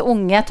er disse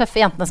unge,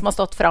 tøffe jentene som har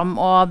stått fram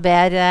og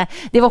ber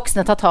de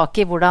voksne ta tak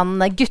i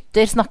hvordan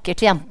gutter snakker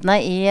til jentene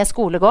i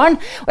skolegården.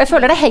 Og jeg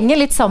føler det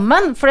henger litt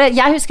sammen, for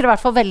jeg husker det i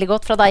hvert fall veldig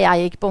godt fra da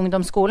jeg gikk på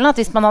ungdomsskolen, at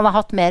hvis man hadde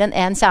hatt mer enn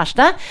en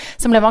kjæreste,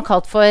 så ble man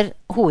kalt for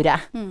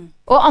hore.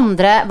 Og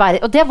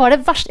det var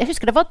det verste, jeg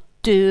husker det var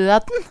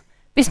døden,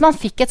 hvis man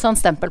fikk et sånt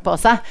stempel på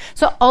seg.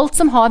 Så alt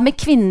som har med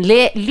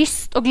kvinnelig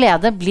lyst og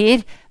glede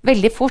blir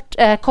veldig fort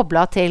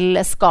koblet til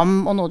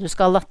skam og noe du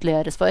skal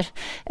latterliggjøres for.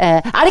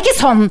 Er det ikke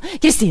sånn,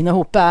 Kristine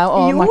Hope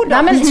og Martin?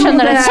 Nei, men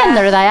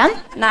kjenner du deg igjen?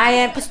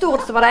 Nei, på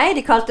Stord så var det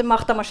de kalte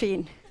Martha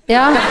Maskin.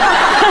 Ja.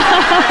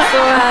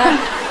 Så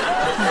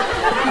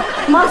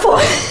man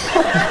får...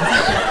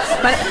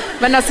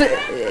 Men altså,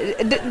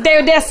 det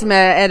er jo det som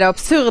er det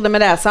absurde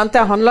med det, sant?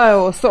 Det handler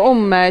jo også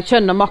om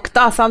kjønn og makt,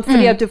 da, sant?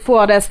 Fordi at du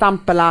får det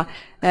stempelet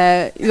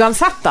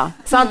uansett da,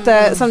 sant?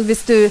 Sånn,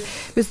 hvis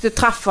du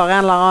treffer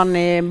en eller annen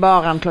i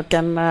baren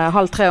klokken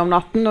 2:30 om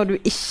natten, og du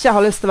ikke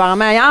har lyst til å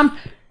være med hjem,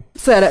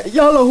 så er det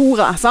jævla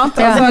hore,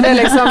 sant? Altså, det er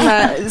liksom...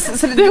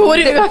 det er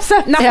hore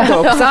uansett.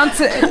 Nettopp, sant?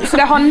 Så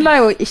det handler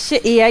jo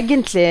ikke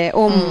egentlig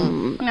om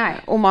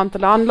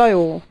antall, det handler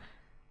jo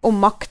om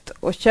makt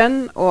og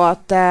kjønn, og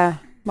at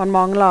man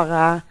mangler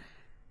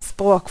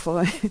språk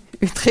for å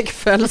uttrykke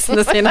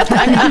følelsene sine.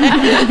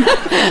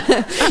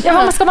 Ja,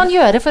 hva skal man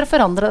gjøre for å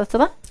forandre dette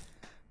da?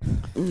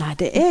 Nei,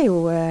 det er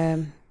jo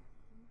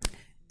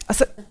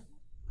altså,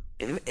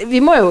 vi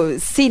må jo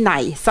si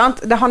nei,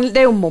 sant? Det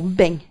er jo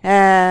mobbing,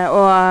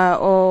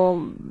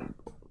 og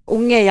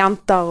unge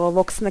jenter og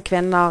voksne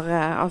kvinner,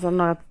 altså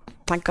når jeg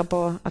tenker på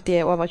at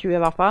de er over 20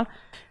 i hvert fall,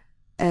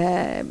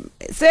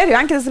 så er det jo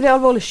enkelte som blir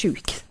alvorlig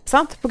syk,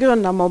 sant? På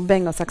grunn av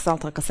mobbing og seksual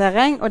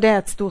trakassering, og det er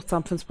et stort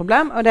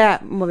samfunnsproblem, og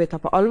det må vi ta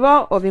på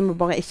alvor, og vi må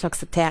bare ikke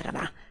akseptere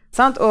det,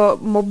 sant?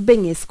 Og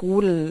mobbing i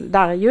skolen,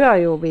 der gjør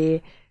jo vi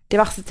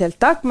diverse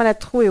tiltak, men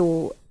jeg tror jo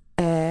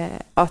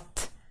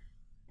at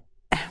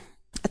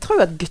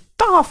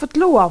gutter har fått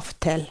lov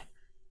til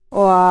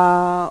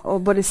å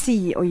både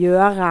si og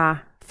gjøre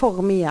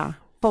for mye,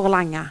 for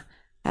lenge,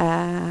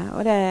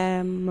 og det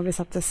må vi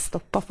sette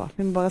stopper for.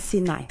 Vi må bare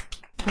si nei.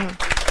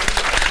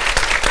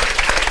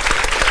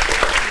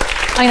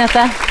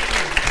 Agnete?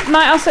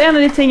 Nei, altså en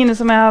av de tingene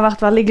som jeg har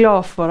vært veldig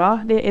glad for da,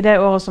 i det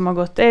året som har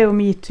gått, det er jo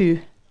MeToo.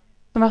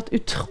 Det har vært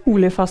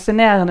utrolig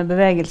fascinerende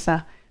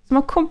bevegelse.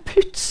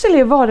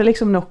 Plutselig var det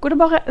liksom nok, og det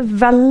bare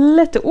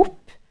vellet opp.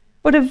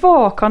 Og det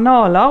var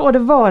kanaler, og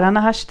det var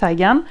denne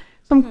hashtaggen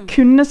som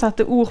kunne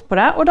sette ord på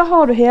det. Og da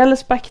har du hele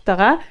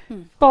spekteret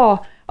fra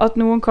at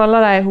noen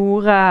kaller deg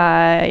hore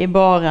i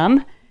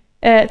baren,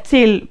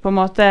 til på en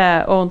måte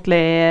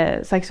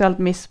ordentlig seksuelt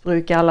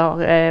misbruk eller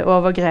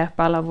overgrep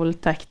eller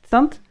voldtekt,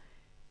 sant?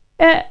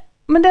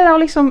 Men det der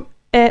liksom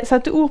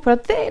sette ord på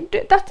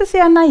det, dette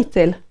sier jeg nei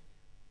til.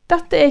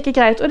 Dette er ikke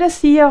greit, og det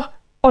sier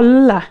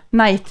alle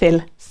nei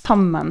til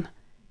sammen.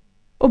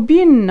 og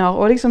begynner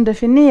å liksom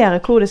definere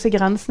hvor disse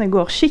grensene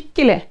går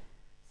skikkelig,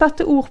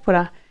 sette ord på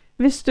det.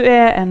 Hvis du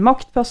en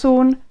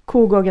maktperson,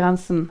 hvor går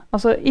grensen?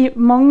 Altså, i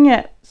mange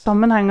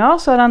sammenhenger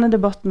så har denne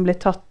debatten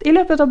blitt tatt i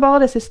løpet av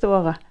bare det siste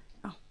året.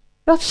 Det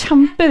har vært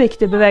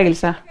kjempeviktig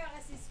bevegelse.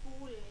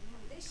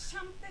 Det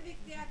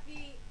kjempeviktig at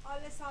vi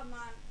alle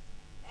sammen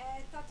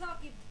tar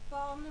tak i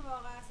barna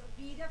våre og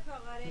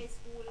viderefører det i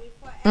skolen.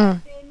 For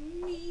det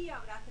mye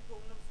av dette på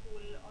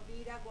ungdomsskolen og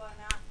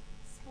videregående.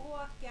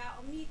 Språket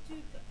og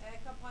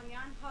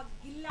MeToo-kampanjen har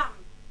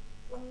glemt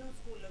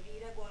ungdomsskolen og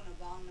videregående og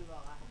barna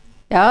våre.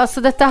 Ja,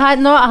 så dette her,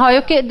 nå har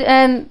jo ikke,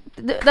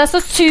 det så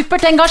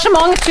supert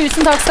engasjement,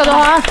 tusen takk skal du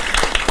ha.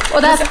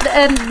 Og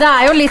det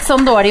jo litt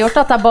sånn dårlig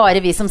gjort at det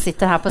bare vi som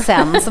sitter her på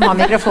scenen som har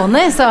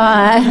mikrofoner.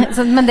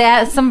 Men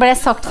det som ble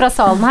sagt fra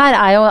salen her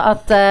jo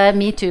at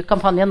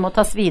MeToo-kampanjen må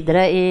tas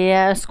videre i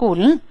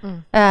skolen.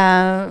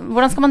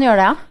 Hvordan skal man gjøre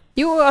det? Ja?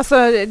 Jo, altså,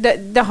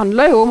 det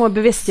handler jo om å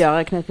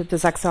bevisstgjøre knyttet til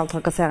seksuell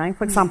trakassering,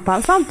 for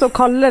eksempel, sant? Og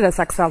kalle det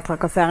seksuell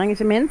trakassering,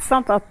 ikke minst,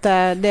 sant? At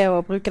det å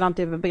bruke den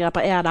type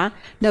begreper det.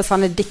 Det å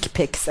sende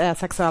dickpics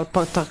seksuell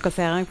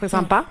trakassering, for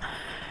eksempel.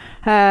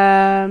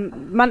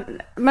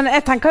 Men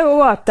jeg tenker jo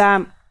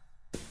også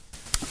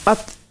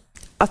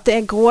at det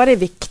grådig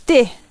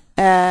viktig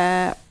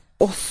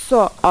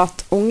også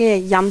at unge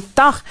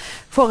jenter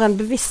får en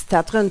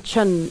bevissthet rundt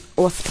kjønn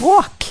og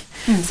språk.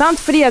 Sant?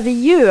 Fordi at vi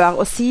gjør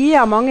og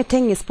sier mange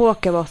ting i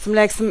språket vårt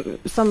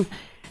som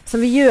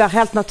vi gjør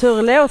helt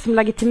naturlig, og som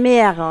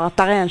legitimerer at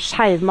det en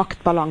skjev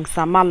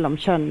maktbalanse mellom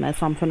kjønnene i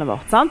samfunnet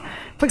vårt. Sant?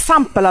 For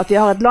eksempel at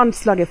vi har et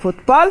landslag i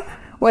fotball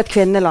og et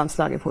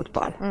kvinnelandslag i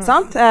fotball.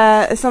 Sant?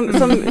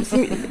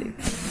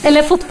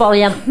 Eller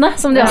fotballjentene,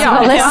 som de også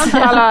kalles.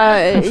 Ja,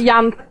 eller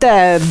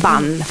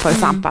jenteband, for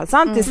eksempel,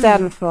 sant? I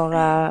stedet for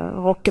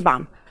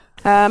rockeband.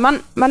 Men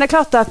det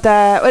klart at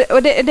og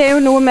det jo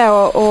noe med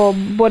å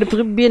både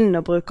begynne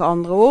å bruke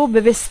andre ord,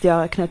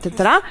 bevisstgjøre knyttet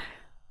til det.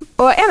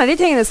 Og en av de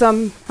tingene som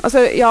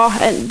altså, ja,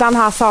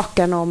 den her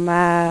saken om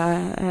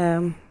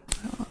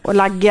å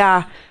legge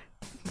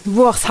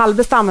vår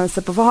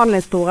selvbestemmelse på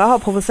forhandlingsbordet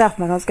har provosert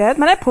meg ganske høyt,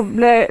 men jeg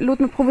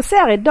lot meg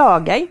provosere i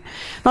dag.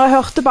 Når jeg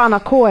hørte på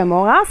NRK i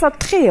morgen, så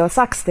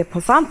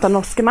 63% av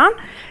norske menn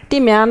de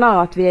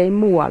mener at vi i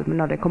mål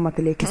når det kommer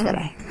til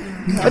likestilling.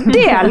 Og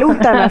det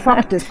lot jeg meg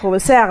faktisk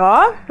provosere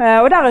av,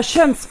 og der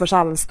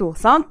kjønnsforskjellen stor.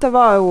 Sant? Det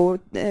var jo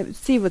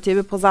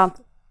 27%,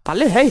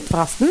 veldig høyt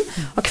forresten,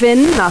 av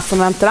kvinnene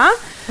som mente det.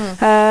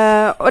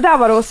 Og der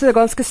var det også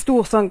ganske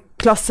stor sånn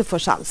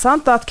klasseforskjell.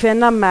 Sant? At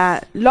kvinner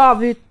med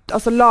lav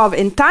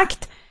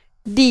inntekt,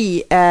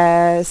 de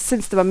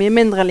synes det var mye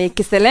mindre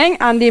likestilling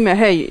enn de med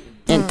høy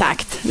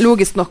inntekt.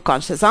 Logisk nok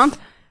kanskje, sant?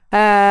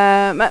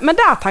 Men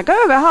der tenker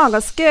jeg vi har en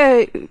ganske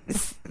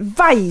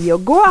vei å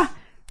gå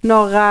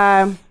når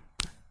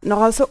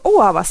altså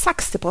over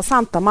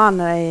 60% av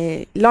mennene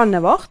i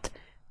landet vårt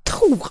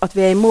tror at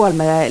vi i mål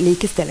med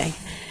likestilling.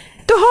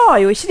 Da har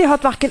jo ikke de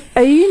hatt hverken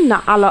øyne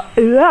eller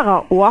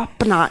ører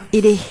åpne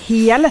i det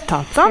hele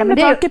tatt. Ja, men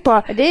det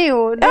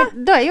jo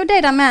de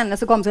der mennene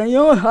som kommer og sier,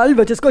 ja,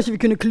 helvete, skal ikke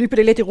vi kunne klype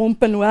deg litt i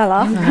rumpen nå,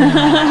 eller?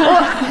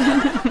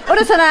 og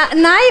da sier jeg,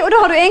 nei, og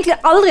da har du egentlig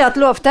aldri hatt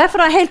lov til, for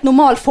det helt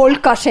normal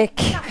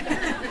folkeskikk.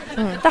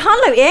 Det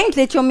handler jo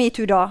egentlig ikke om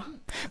MeToo da.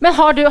 Men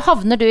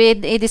havner du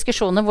i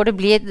diskusjoner hvor du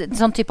blir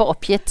sånn type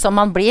oppgitt som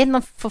man blir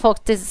for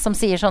folk som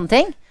sier sånne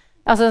ting?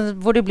 Altså,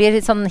 hvor du blir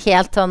sånn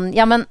helt sånn,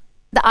 ja, men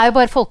det jo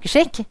bare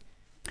folkeskikk.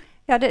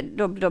 Ja,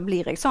 da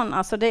blir jeg sånn.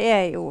 Altså, det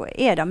jo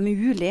det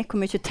mulig hvor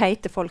mye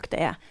teite folk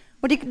det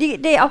Og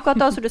det akkurat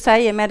det som du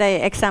sier med de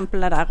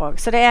eksemplene der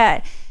også. Så det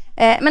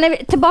men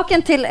tilbake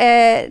til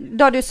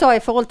da du sa i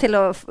forhold til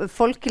å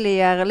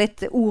folkeliggjøre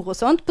litt ord og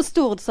sånt. På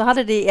Stord så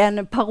hadde de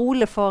en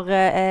parole for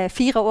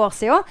 4 år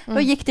siden.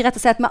 Da gikk de rett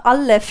og slett med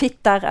alle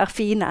fitter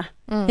fine.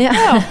 Ja.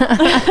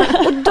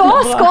 Og da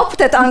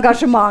skapte et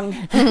engasjement.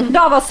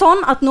 Da var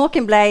sånn at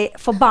noen ble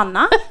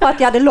forbannet på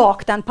at de hadde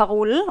lagt den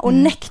parolen og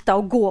nekta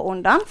å gå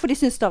under den, for de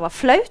syntes det var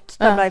flaut.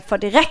 Det ble for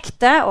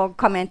direkte, og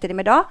hva mente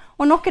de med det?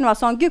 Og noen var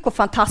sånn, gud hvor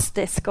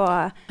fantastisk,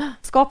 og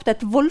skapte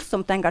et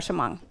voldsomt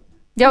engasjement.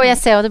 Ja, og jeg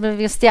ser jo det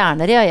blir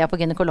stjerner i øya på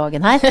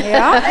gynekologen her.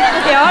 Ja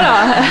da.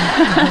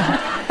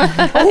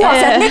 Og hun har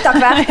sett litt av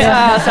hvert.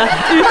 Ja,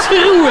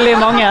 utrolig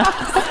mange.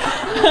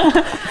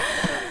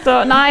 Så,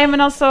 nei,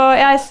 men altså,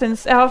 jeg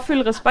har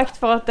full respekt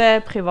for at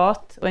det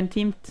privat og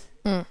intimt.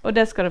 Og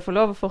det skal det få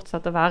lov å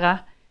fortsette å være.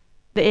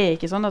 Det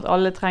ikke sånn at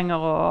alle trenger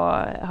å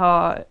ha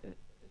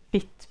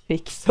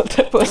fitpics,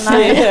 holdt jeg på å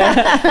si,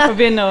 og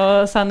begynne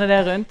å sende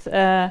det rundt.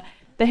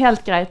 Det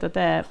helt greit at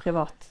det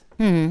privat.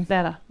 Det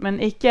det. Men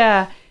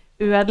ikke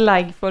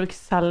ødelegg folks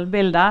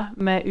selvbilde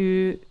med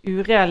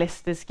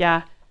urealistiske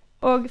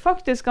og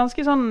faktisk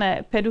ganske sånn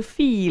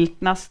pedofilt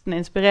nesten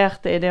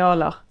inspirerte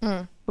idealer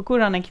på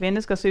hvordan en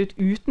kvinne skal se ut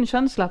uten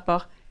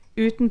kjønnslepper,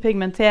 uten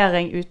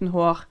pigmentering, uten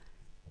hår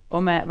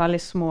og med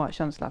veldig små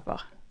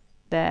kjønnslepper.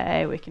 Det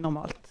jo ikke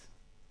normalt.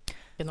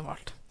 Ikke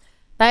normalt.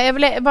 Nei,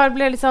 jeg bare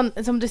ble litt sånn,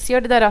 som du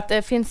sier det der, at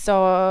det finnes så,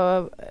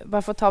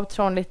 bare for å ta opp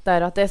tråden litt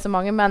der, at det så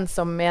mange menn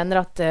som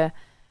mener at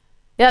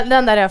Ja,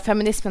 den der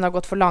feminismen har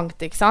gått for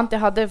langt, ikke sant?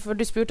 For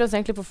du spurte oss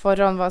egentlig på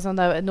forhånd hva sånn,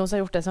 noen som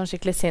har gjort det sånn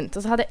skikkelig sint.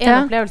 Og så hadde jeg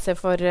en opplevelse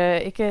for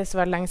ikke så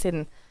veldig lenge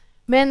siden.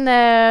 Men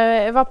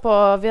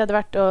vi hadde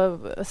vært og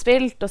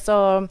spilt, og så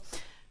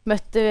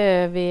møtte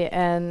vi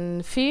en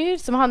fyr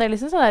som han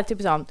liksom sånn der,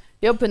 typisk sånn,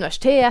 jobber på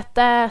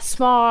universitetet,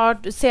 smart,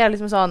 du ser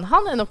liksom sånn,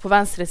 han nok på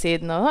venstre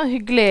siden, og han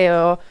hyggelig,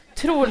 og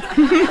tror... Det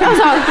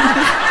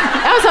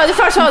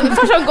får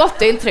sånn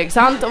godt inntrykk,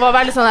 sant? Og var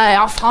veldig sånn,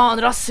 ja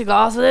faen,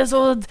 rassiga, altså,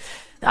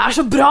 det er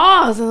så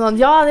bra! Sånn,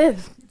 ja, det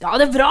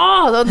er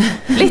bra! Sånn,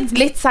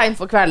 litt sent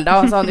for kveld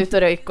da, sånn, ut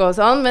og røyke og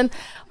sånn, men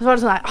så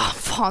var det sånn,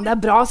 faen, det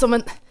er bra, så,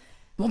 men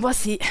jeg må bare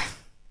si...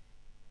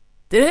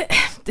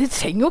 Det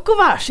trenger jo ikke å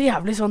være så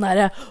jævlig sånn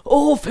der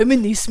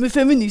feminisme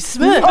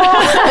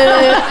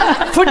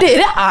for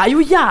dere er jo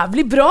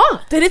jævlig bra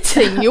dere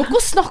trenger jo ikke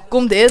å snakke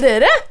om det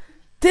dere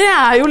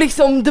er jo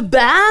liksom the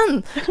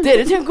band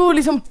dere trenger ikke å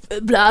liksom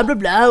bla bla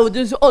bla og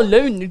alle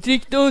er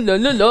undertrykt og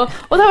lalala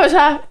og da var jeg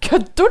sånn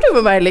kødder du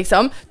med meg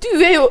liksom du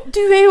er jo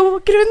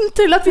grunnen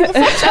til at vi må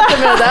fortsette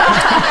med det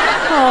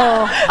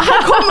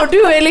her kommer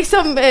du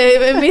liksom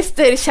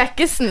mister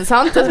kjekkesen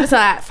sant og så blir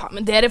sånn faen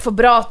men dere er for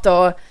bra til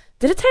å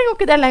dere trenger jo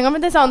ikke det lenger, men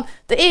det er sånn,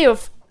 det er jo,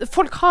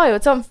 folk har jo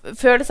et sånn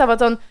følelse av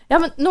at sånn, ja,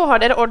 men nå har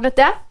dere ordnet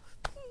det,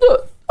 da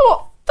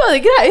er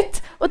det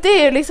greit. Og det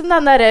er jo liksom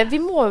den der, vi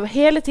må jo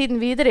hele tiden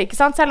videre, ikke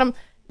sant? Selv om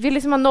vi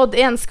liksom har nådd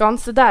en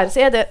skanse der,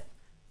 så er det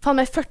faen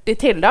meg 40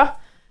 til da.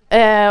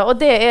 Og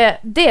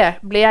det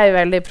blir jeg jo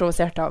veldig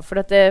provosert av,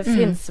 for at det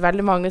finnes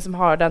veldig mange som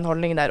har den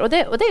holdningen der. Og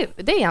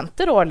det er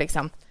jenter også,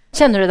 liksom.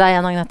 Kjenner du deg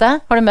igjen,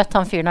 Agnete? Har du møtt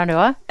han fyren her du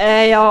også?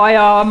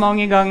 Ja,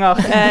 mange ganger.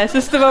 Jeg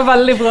synes det var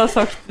veldig bra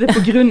sagt. Det er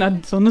på grunn av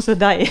sånne som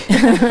deg.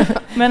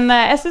 Men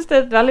jeg synes det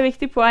er et veldig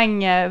viktig poeng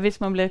hvis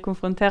man blir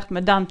konfrontert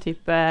med den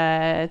type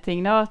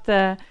ting. Da, at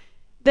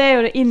det er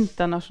jo det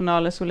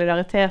internasjonale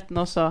solidariteten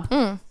også,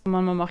 som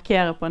man må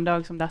markere på en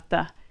dag som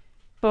dette.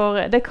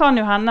 For det kan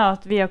jo hende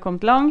at vi har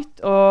kommet langt,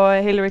 og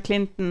Hillary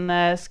Clinton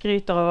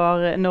skryter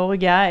over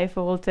Norge i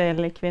forhold til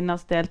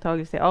kvinners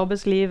deltakelse i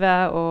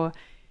arbeidslivet, og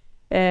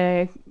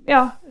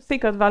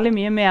sikkert veldig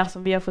mye mer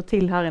som vi har fått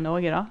til her i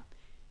Norge da.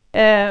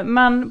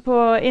 Men på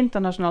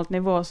internasjonalt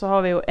nivå så har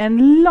vi jo en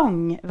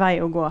lang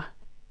vei å gå.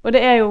 Og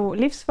det er jo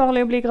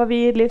livsfarlig å bli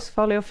gravid,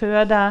 livsfarlig å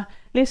føde,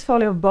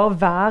 livsfarlig å bare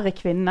være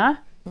kvinne.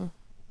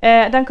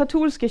 Den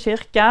katolske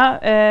kirke,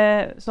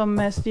 som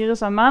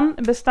styres av menn,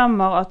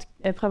 bestemmer at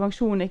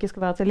prevensjon ikke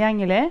skal være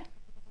tilgjengelig,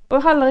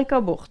 og heller ikke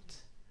abort.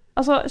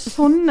 Altså,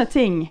 sånne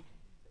ting.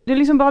 Du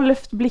liksom bare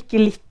løft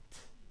blikket litt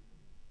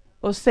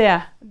og se,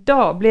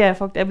 da blir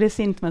jeg blir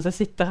sint mens jeg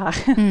sitter her.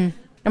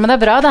 Ja, men det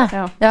er bra det.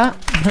 Ja.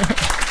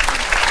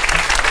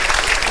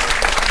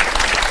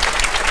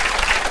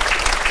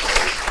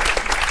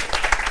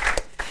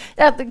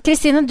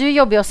 Kristine, du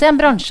jobber jo også i en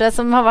bransje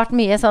som har vært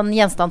mye sånn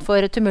gjenstand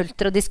for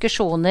tumulter og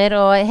diskusjoner,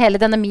 og hele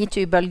denne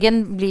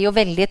MeToo-bølgen blir jo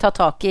veldig tatt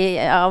tak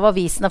i av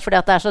avisene, fordi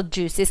at det er så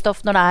juicy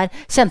stoff når det er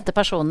kjente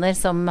personer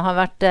som har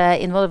vært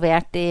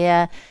involvert i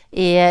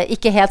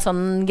ikke helt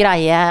sånn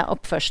greie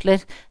oppførsler.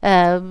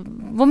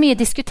 Hvor mye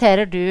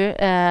diskuterer du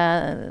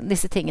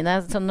disse tingene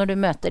sånn når du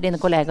møter dine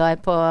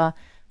kollegaer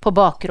på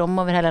bakrom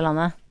over hele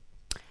landet?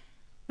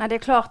 Nei, det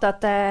er klart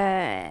at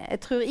jeg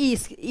tror i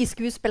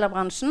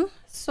skuespillerbransjen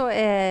så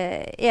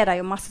er det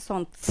jo masse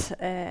sånt.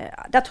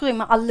 Der tror jeg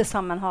vi alle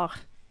sammen har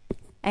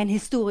en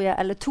historie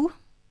eller to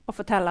å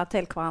fortelle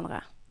til hverandre,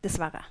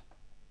 dessverre.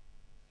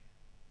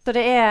 Så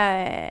det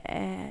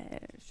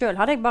selv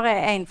hadde jeg bare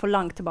en for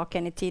langt tilbake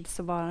i tid,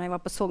 så når jeg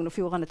var på Sogn og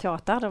Fjordane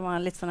Teater. Det var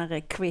en litt sånn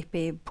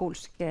creepy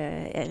polsk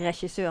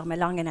regissør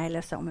med lange negler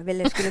som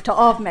skulle ta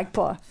av meg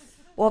på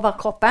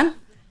overkroppen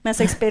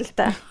mens jeg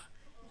spilte.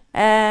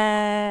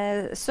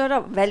 Så det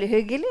var veldig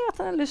hyggelig at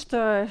han hadde lyst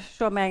til å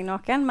se meg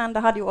noen, men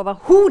det hadde jo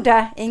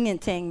overhodet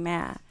ingenting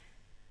med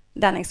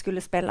den jeg skulle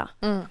spille.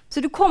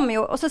 Så du kommer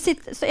jo, og så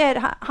er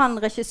han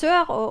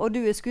regissør, og du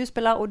er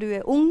skuespiller, og du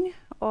er ung,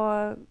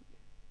 og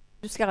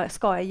du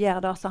skal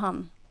gjøre det som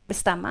han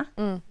bestemmer.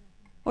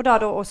 Og da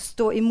å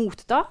stå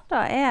imot det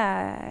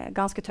er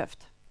ganske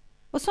tøft.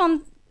 Og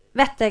sånn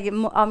vet jeg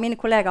av mine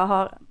kollegaer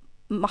har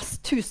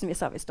tusenvis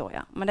av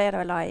historier, men det er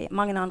det vel i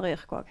mange andre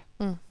yrker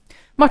også.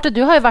 Marte,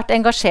 du har jo vært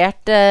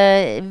engasjert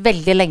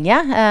veldig lenge.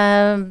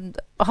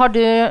 Har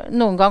du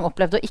noen gang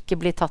opplevd å ikke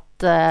bli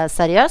tatt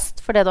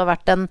seriøst fordi du har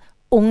vært en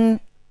ung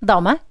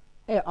dame?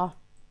 Ja.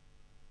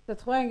 Det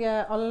tror jeg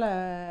alle...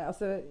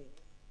 Altså,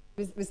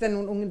 hvis det er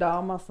noen unge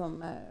damer som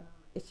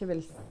ikke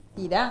vil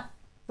si det,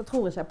 så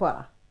tror jeg ikke på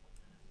det.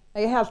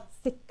 Jeg er helt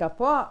sikker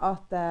på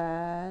at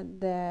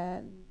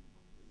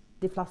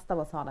de fleste av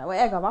oss har det. Og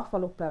jeg har i hvert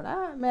fall opplevd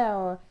det med å...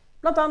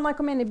 Blant annet jeg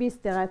kom inn i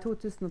bystyret i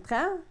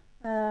 2003.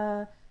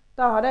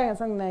 Da hadde jeg en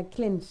sånn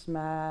clinch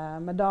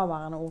med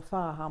daværende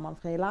ordfører Herman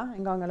Friele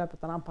en gang i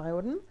løpet av den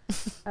perioden.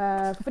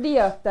 Fordi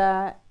at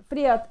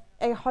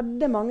jeg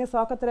hadde mange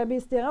saker til det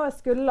bystyret, og jeg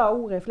skulle ha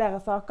ord i flere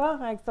saker.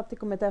 Jeg satt i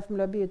komité for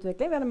miljø og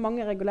byutvikling. Vi hadde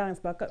mange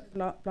reguleringsplaner.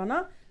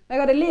 Og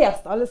jeg hadde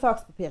lest alle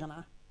sakspapirene.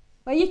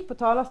 Og jeg gikk på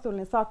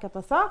talerstolen i sak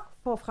etter sak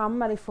for å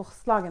fremme de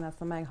forslagene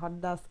som jeg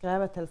hadde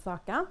skrevet til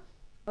saken.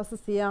 og så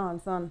sier han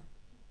sånn,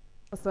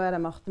 og så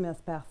det Marte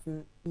Mjøs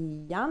Persen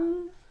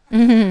igjen.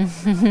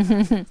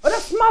 Og da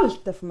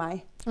smalt det for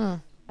meg.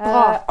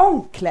 Bra.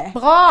 Ordentlig.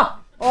 Bra!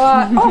 Og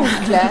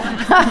ordentlig.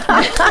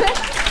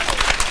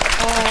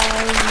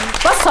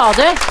 Hva sa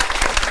du?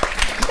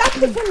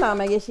 Dette finner jeg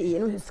meg ikke i.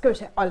 Nå husker jeg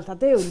ikke alt.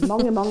 Det jo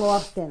mange, mange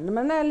år siden.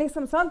 Men det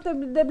liksom sant.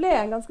 Det ble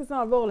en ganske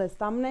sånn alvorlig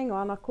stemning,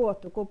 og NRK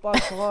tok opp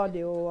alt på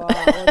radio og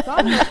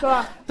sånn. Og så,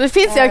 det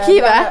finnes i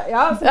arkivet.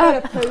 Så ble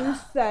det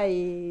pause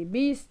i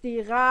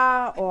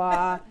bystyret, og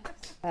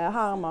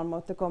Herman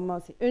måtte komme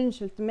og si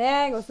unnskyld til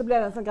meg, og så ble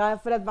det en sånn greie,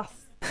 for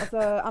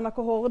NRK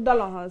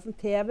Hordaland hadde en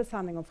sånn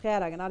TV-sending om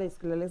fredagen der de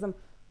skulle liksom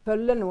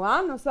følge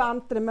noen, og så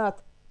endte det med at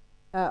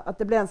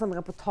det ble en sånn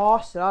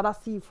reportasje da, der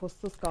Siv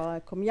Fosterskar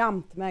kom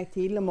hjem til meg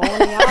tidlig om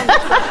morgenen.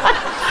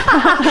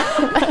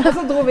 Og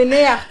så dro vi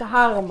ned til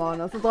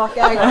Herman, og så drakk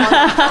jeg og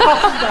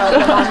kaffe og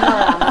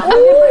venner.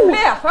 Vi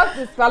ble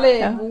faktisk veldig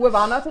gode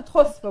venner, til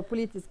tross for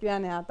politiske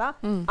uenigheter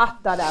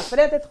etter det. For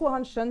jeg tror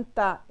han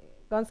skjønte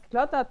ganske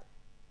klart at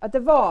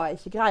det var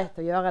ikke greit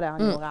å gjøre det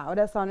han gjorde, og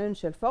det sa han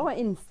unnskyld for,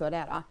 og innså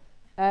det da.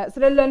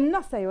 Så det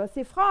lønner seg jo å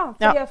si fra,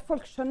 fordi at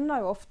folk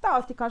skjønner jo ofte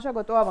at de kanskje har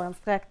gått over en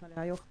strek når de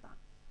har gjort det.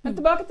 Men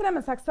tilbake til det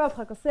med seksuell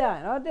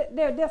trakassering, da. Det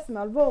er jo det som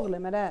alvorlig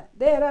med det.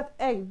 Det er det at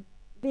jeg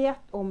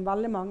vet om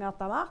veldig mange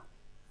etter hvert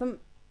som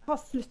har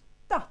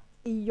sluttet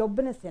i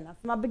jobbene sine,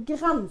 som har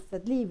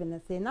begrenset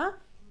livene sine,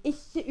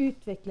 ikke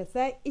utviklet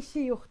seg,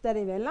 ikke gjort det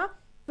de ville,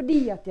 fordi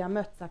at de har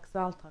møtt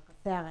seksuell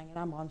trakassering i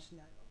den bransjen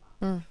de har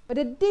jobbet. Og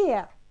det er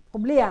det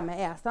problemet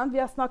sant?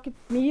 Vi har snakket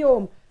mye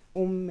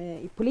om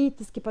i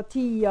politiske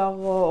partier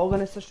og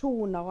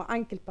organisasjoner og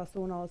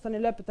enkeltpersoner og sånn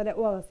i løpet av det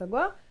året som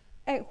går.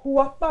 Jeg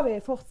håper vi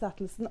i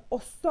fortsettelsen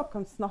også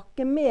kan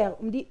snakke mer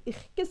om de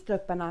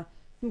yrkesgruppene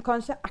som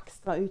kanskje er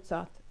ekstra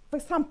utsatt. For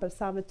eksempel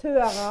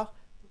servitører,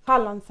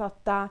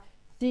 hotellansatte,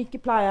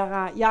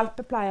 sykepleiere,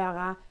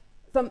 hjelpepleiere,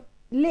 som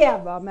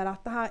lever med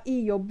dette her i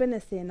jobbene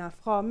sine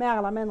fra mer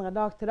eller mindre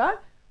dag til dag,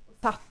 og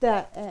sette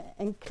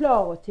en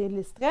klar og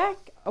tydelig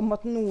strek om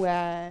at nå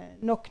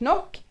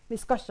nok. Vi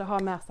skal ikke ha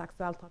mer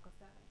seksuell trakassering.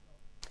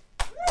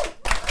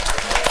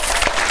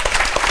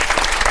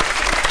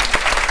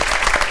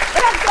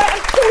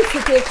 En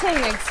positiv ting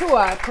jeg så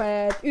på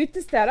et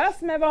utested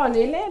som jeg var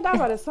nylig, der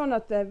var det sånn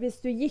at hvis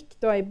du gikk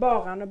da i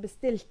baren og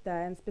bestilte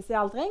en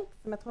spesiell drink,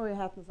 som jeg tror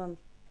het noe sånn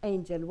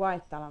Angel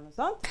White eller noe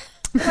sånt,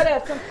 så var det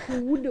et sånt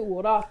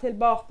kodeord da til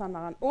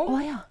bartenderen om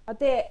at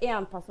det er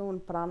en person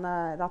på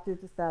dette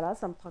utestedet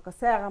som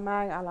trakasserer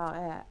meg eller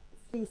er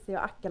flisig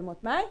og ekkel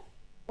mot meg,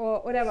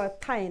 og det var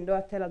et tegn da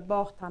til at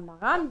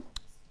bartenderen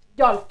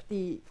hjalp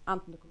de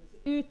enten å komme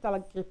ut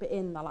eller gripe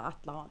inn eller et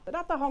eller annet. Og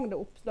dette hang det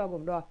oppslag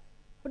om da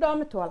på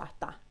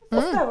dametoalettet. Og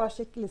det var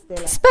skikkelig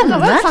stille.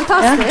 Spennende! Det var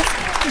fantastisk.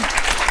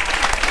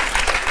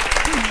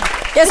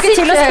 Jeg skal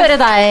til å spørre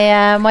deg,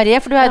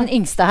 Marie, for du er den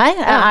yngste her.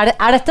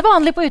 Er dette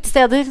vanlig på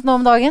utesteder nå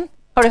om dagen?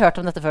 Har du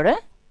hørt om dette før du?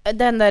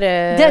 Den der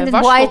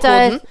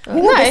varskoden?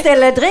 Hun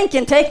bestiller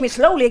drinken, take me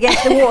slowly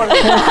against the wall.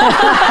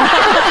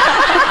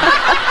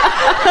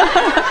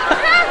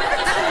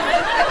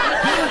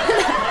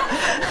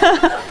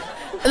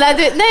 Nei,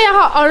 jeg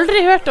har aldri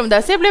hørt om det,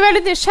 så jeg blir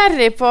veldig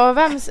nysgjerrig på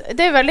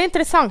det er veldig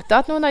interessant da,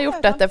 at noen har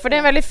gjort dette, for det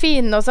er en veldig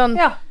fin og sånn,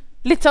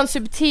 litt sånn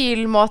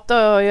subtil måte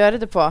å gjøre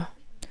det på.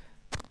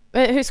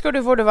 Husker du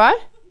hvor du var?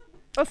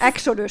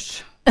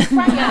 Exodus.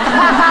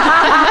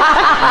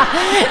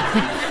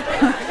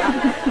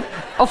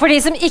 Og for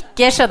de som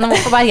ikke skjønner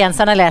hvorfor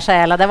bergenserne ler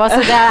seg ihjel av det,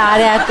 så det er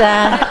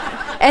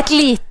et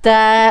lite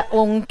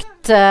ungt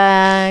det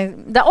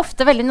er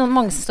ofte veldig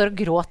mange som står og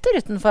gråter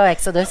utenfor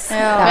Exodus.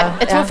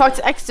 Jeg tror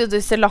faktisk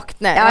Exodus er lagt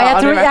ned.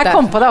 Jeg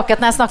kom på det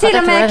akkurat når jeg snakket. Til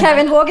og med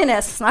Kevin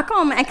Vågenes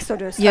snakker om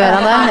Exodus. Gjør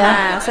han det?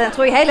 Så jeg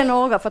tror hele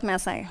Norge har fått med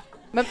seg.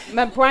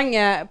 Men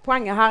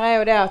poenget her er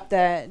jo det at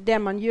det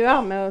man gjør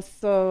med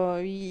å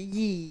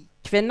gi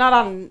kvinner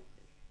den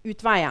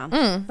utveien,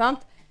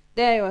 sant?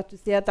 Det er jo at du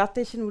sier at dette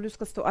er ikke noe du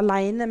skal stå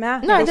alene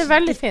med. Nei, det er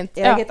veldig fint.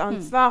 Eget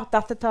ansvar.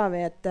 Dette tar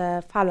vi et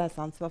felles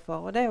ansvar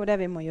for, og det er jo det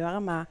vi må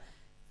gjøre med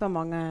så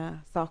mange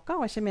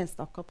saker, og ikke minst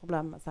akkurat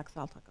problemet med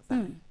seksuell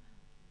trakassering.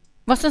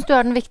 Hva synes du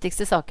er den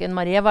viktigste saken,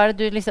 Marie? Hva er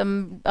det du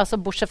liksom, altså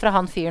bortsett fra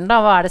han fyren da,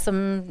 hva er det som,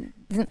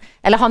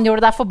 eller han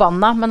gjorde deg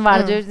forbanna, men hva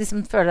er det du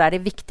liksom føler er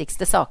de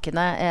viktigste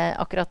sakene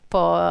akkurat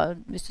på,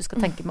 hvis du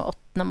skal tenke med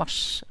 8.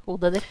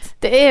 mars-hodet ditt?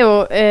 Det er jo,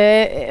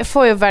 jeg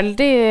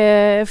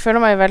føler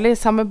meg veldig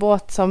i samme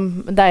båt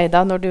som deg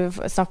da, når du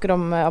snakker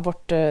om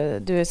abort.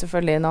 Du er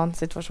selvfølgelig i en annen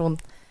situasjon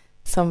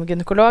som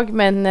gynekolog,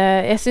 men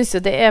jeg synes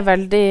jo det er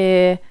veldig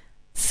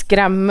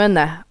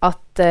skremmende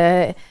at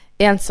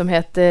en som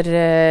heter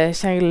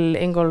Kjell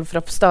Ingolf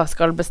Ropstad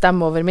skal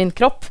bestemme over min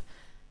kropp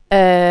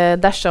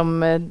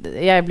dersom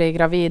jeg blir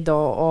gravid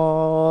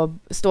og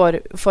står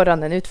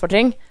foran en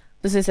utfordring.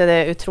 Så synes jeg det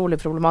er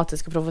utrolig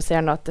problematisk og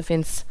provoserende at det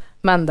finnes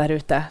menn der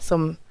ute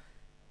som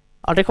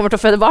aldri kommer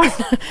til å føde barn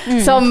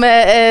som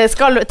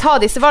skal ta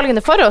disse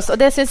valgene for oss,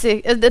 og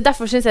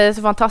derfor synes jeg det er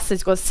så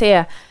fantastisk å se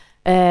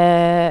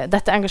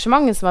dette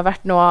engasjementet som har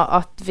vært nå,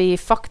 at vi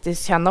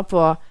faktisk kjenner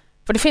på.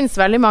 For det finnes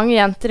veldig mange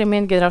jenter i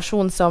min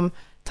generasjon som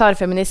tar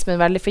feminismen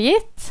veldig for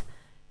gitt.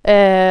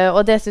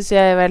 Og det synes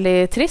jeg veldig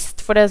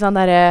trist, for det sånn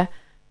der...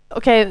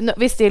 Ok,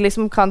 hvis de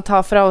liksom kan ta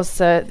fra oss...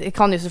 De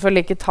kan jo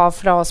selvfølgelig ikke ta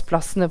fra oss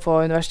plassene på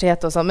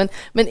universitetet og sånn,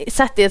 men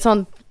sett i et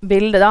sånt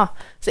bilde da,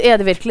 så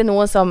det virkelig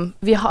noe som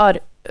vi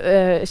har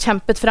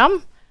kjempet fram.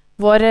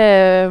 Våre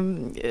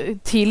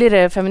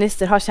tidligere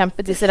feminister har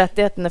kjempet disse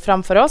rettighetene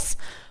fram for oss,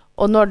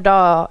 og når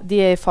da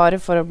de i fare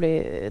for å bli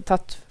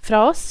tatt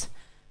fra oss,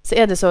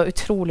 så det så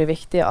utrolig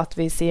viktig at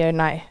vi sier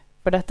nei.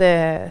 For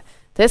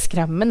det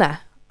skremmende.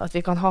 At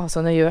vi kan ha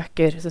sånne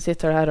gjøker som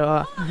sitter der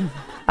og...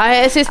 Nei,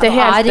 jeg synes det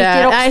helt...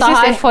 ikke Ropstad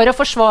her for å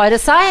forsvare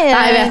seg.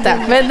 Nei, jeg vet det.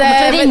 Men,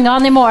 ringe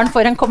han i morgen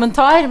for en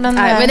kommentar. Men,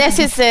 nei, men jeg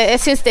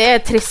synes det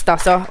trist,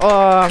 altså.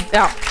 Og,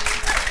 ja.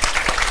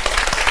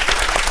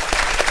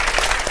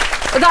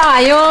 Og det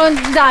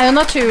er jo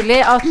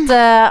naturlig at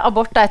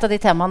abort et av de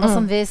temaene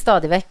som vi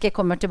stadig vekk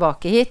kommer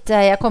tilbake hit.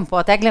 Jeg kom på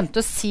at jeg glemte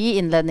å si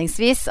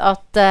innledningsvis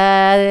at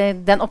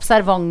den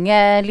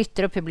observante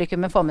lytter og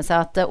publikummet får med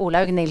seg at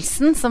Olaug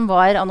Nilsen, som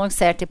var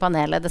annonsert i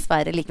panelet,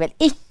 dessverre likevel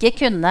ikke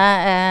kunne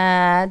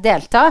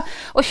delta.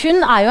 Og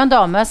hun jo en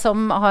dame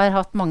som har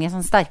hatt mange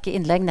sånne sterke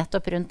innlegg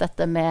nettopp rundt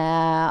dette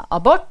med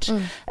abort.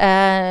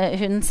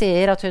 Hun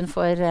sier at hun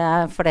får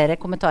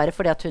flere kommentarer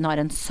fordi at hun har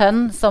en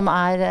sønn som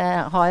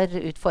har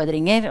utfordringer,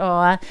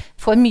 og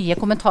får mye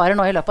kommentarer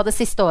nå i løpet av det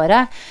siste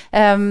året.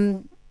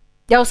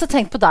 Jeg har også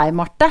tenkt på deg,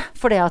 Marte,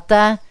 fordi at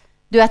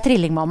du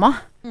trillingmamma.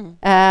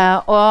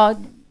 Og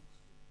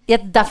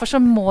derfor så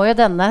må jo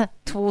denne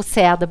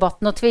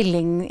 2C-debatten og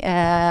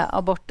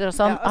tvillingaborter og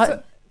sånn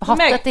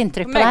hatt et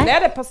inntrykk på deg. For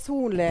meg det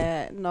personlig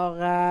når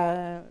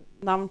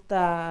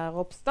nevnte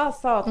Ropstad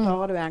sa at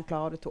klarer du en,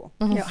 klarer du to.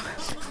 Ja.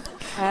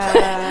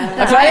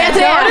 Klarer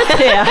du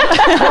tre?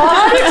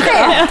 Klarer du tre?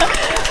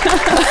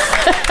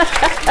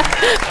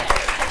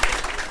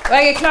 Og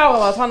jeg klar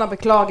over at han har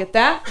beklaget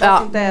det,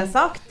 det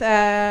sagt.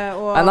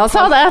 Og men han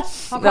sa det.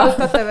 Han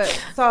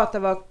sa at det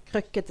var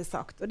krykkete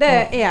sagt, og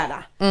det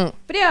det.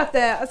 Fordi at,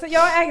 altså,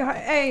 ja,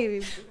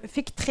 jeg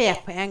fikk 3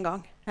 på en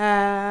gang.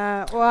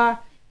 Og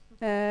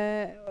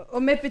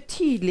med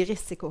betydelig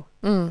risiko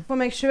for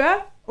meg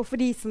selv, og for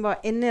de som var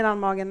inne i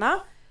den magen der.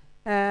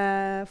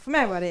 For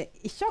meg var det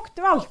ikke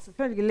aktuelt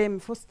selvfølgelig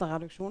med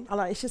fosterreduksjon,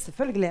 eller ikke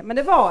selvfølgelig, men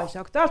det var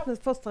ikke aktuelt med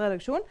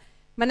fosterreduksjon,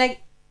 men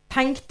jeg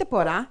tenkte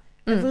på det,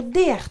 jeg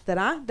vurderte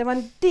det, det var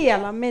en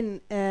del av min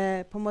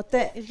på en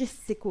måte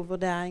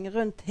risikovurdering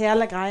rundt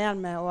hele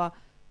greien med å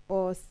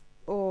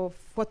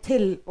få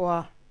til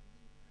å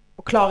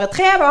klare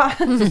 3 da.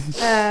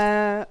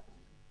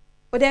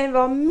 Og det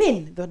var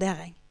min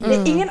vurdering. Det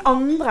ingen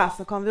andre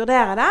som kan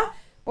vurdere det,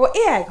 og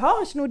jeg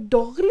har ikke noe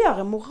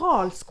dårligere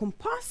moralsk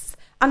kompass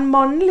enn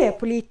mannlige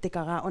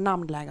politikere og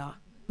nemndleger.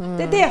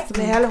 Det det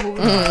som hele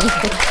hovedet.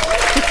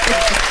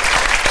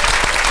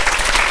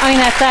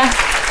 Agnete?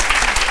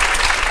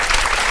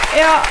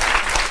 Ja,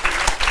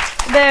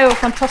 det jo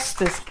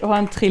fantastisk å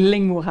ha en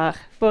trillingmor her.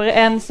 For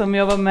en som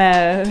jobber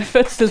med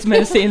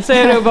fødselsmedisin, så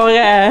det jo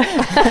bare...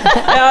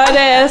 Ja,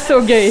 det så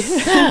gøy.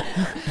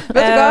 Vet du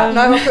hva?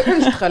 Når jeg var på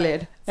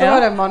ultralyd, så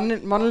var det en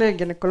mannlig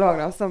gynekolog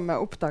da, som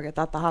oppdaget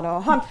dette her.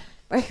 Og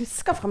jeg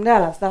husker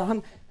fremdeles der han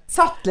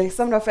satt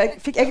liksom da, for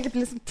jeg fikk egentlig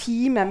liksom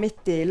time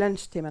midt i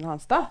lunsjtimen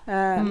hans da.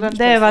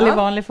 Det veldig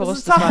vanlig for oss.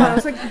 Så satt han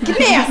og så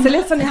gned seg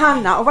litt sånn i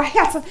hendene, og var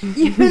helt sånn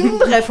i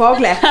 100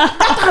 faglig.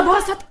 Dette har jeg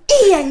bare satt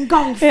 1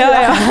 gang før.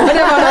 Og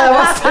det var da jeg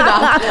var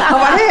student. Han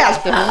var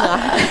helt i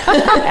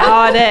 100. Ja,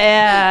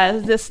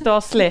 det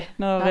staselig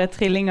når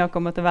trillinger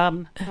kommer til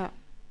verden.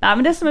 Nei,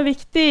 men det som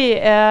viktig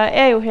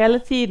jo hele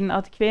tiden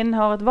at kvinnen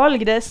har et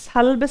valg. Det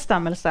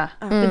selvbestemmelse.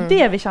 Det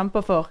det vi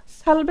kjemper for.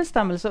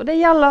 Selvbestemmelse. Og det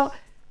gjelder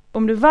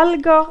om du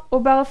velger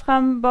å bære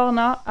frem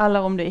barna,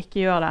 eller om du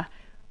ikke gjør det.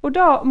 Og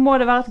da må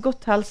det være et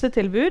godt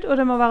helsetilbud, og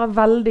det må være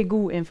veldig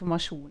god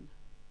informasjon.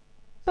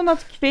 Sånn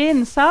at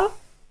kvinnen selv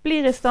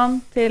blir i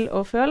stand til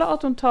å føle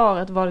at hun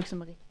tar et valg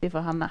som riktig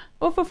for henne.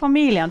 Og for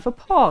familien, for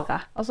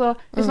paret. Altså,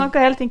 vi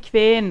snakker hele tiden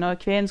kvinnen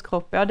og kvinnens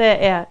kropp. Ja, det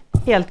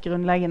helt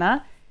grunnleggende.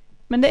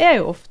 Men det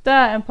jo ofte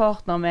en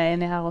partner med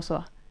inni her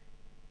også.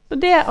 Så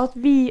det at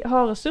vi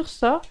har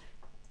ressurser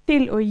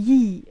til å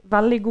gi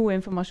veldig god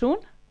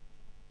informasjon,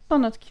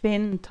 sånn at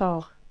kvinnen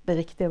tar det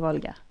riktige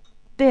valget.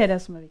 Det det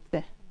som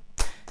viktig.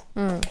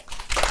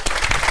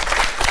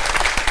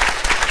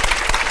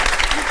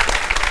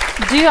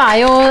 Du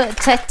jo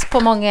tett på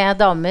mange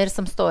damer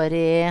som står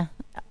i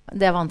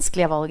det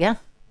vanskelige valget.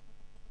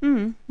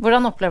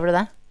 Hvordan opplever du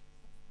det?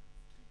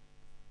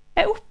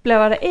 Jeg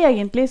opplever det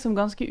egentlig som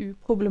ganske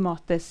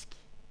uproblematisk.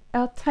 Jeg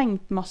har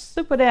tenkt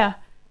masse på det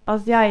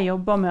at jeg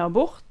jobber med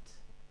abort,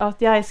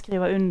 at jeg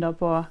skriver under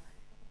på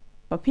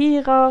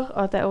papirer,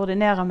 at jeg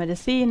ordinerer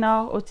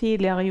medisiner, og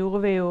tidligere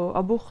gjorde vi jo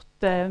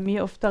abort mye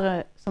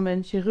oftere som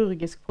en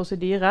kirurgisk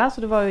prosedyre,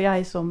 så det var jo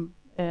jeg som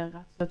rett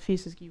og slett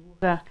fysisk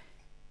gjorde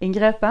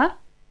inngrepet.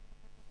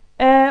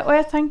 Og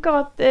jeg tenker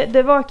at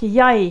det var ikke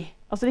jeg,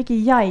 altså det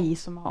ikke jeg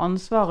som har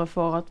ansvaret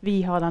for at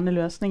vi har denne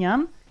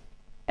løsningen.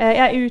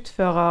 Jeg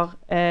utfører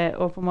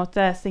og på en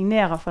måte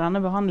signerer for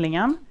denne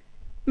behandlingen,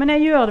 Men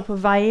jeg gjør det på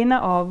vegne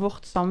av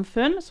vårt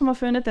samfunn, som har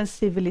funnet en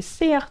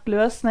sivilisert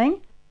løsning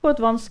på et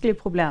vanskelig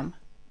problem.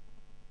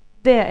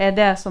 Det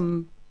det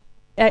som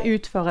jeg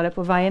utfører det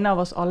på vegne av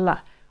oss alle.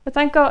 Jeg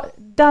tenker,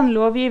 den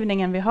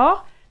lovgivningen vi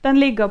har, den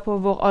ligger på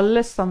vår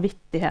alles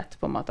samvittighet,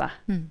 på en måte.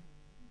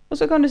 Og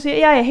så kan du si,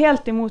 jeg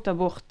helt imot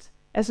abort.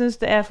 Jeg synes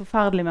det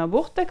forferdelig med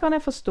abort, det kan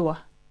jeg forstå.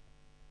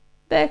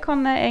 Det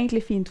kan jeg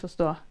egentlig fint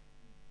forstå.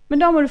 Men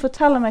da må du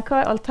fortelle meg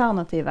hva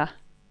alternativet.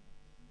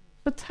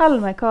 Fortell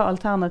meg hva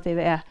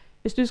alternativet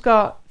hvis du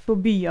skal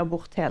forby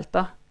abort helt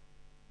da.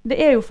 Det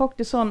jo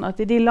faktisk sånn at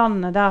i de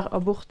landene der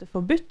abort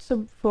forbudt,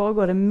 så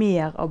foregår det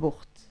mer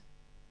abort.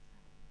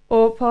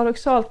 Og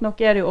paradoksalt nok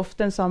det jo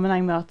ofte en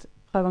sammenheng med at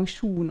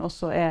prevensjon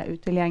også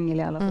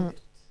utilgjengelig eller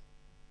forbudt.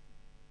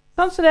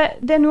 Så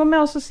det noe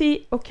med å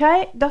si,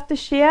 ok, dette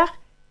skjer,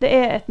 det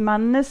et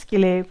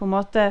menneskelig på en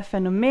måte,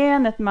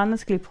 fenomen, et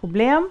menneskelig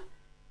problem.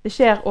 Det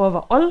skjer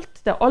overalt,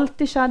 det har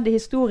alltid skjedd i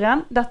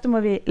historien. Dette må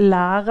vi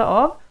lære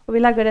av, og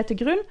vi legger det til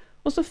grunn.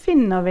 Og så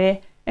finner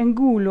vi en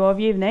god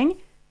lovgivning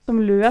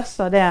som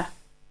løser det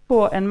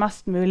på en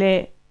mest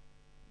mulig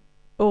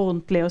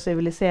ordentlig og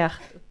sivilisert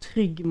og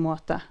trygg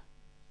måte.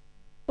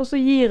 Og så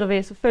gir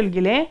vi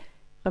selvfølgelig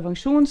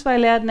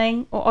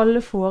prevensjonsveiledning og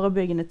alle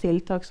forebyggende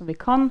tiltak som vi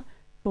kan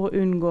for å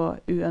unngå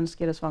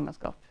uønskede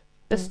svangerskap.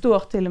 Det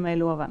står til og med i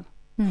loven.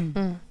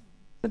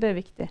 Så det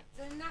viktig.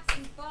 Så det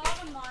nesten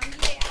bare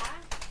mannlige.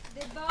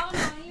 Det bare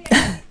mannlige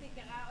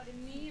politikere, og det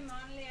mye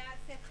mannlige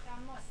sitter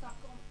fremme og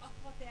snakker om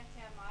akkurat det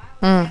temaet.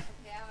 Og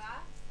det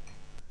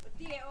på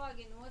TV. Og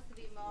det også noe som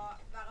vi må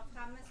være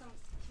fremme som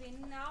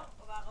kvinner,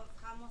 og være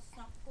fremme og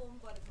snakke om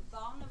både for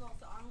barnet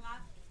vårt og andre.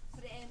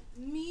 For det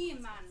mye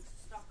menn som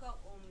snakker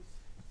om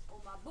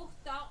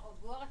aborter og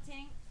våre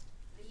ting.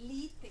 Det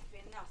lite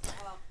kvinner som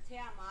har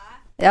temaet.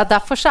 Ja,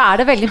 derfor så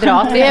det veldig bra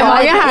at vi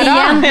har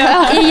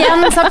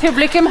igjen så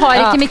publikum har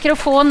ikke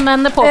mikrofon,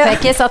 men det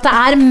påpekes at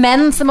det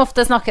menn som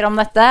ofte snakker om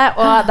dette,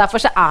 og derfor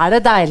så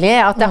det deilig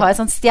at jeg har et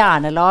sånt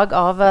stjernelag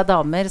av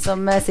damer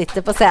som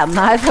sitter på scenen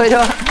her for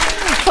å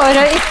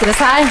ytre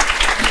seg.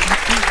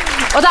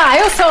 Og det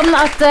jo sånn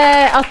at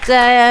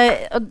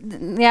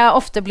jeg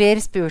ofte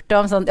blir spurt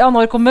om sånn, ja,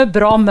 når kommer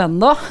bra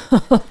menn da?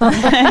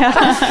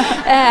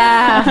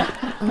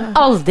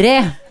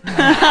 Aldri.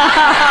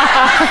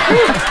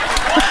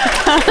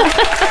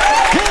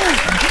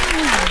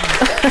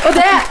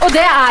 og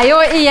det jo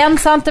igjen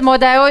sant,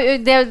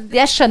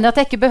 jeg skjønner at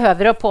jeg ikke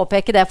behøver å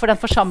påpeke det for den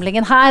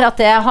forsamlingen her, at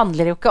det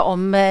handler jo ikke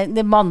om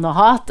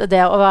mannehat,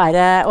 det å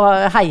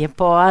heie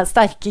på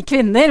sterke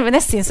kvinner, men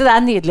jeg synes jo det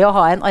nydelig å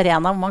ha en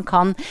arena hvor man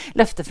kan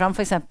løfte fram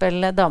for eksempel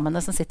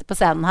damene som sitter på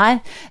scenen her,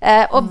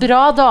 og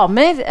bra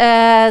damer,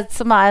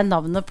 som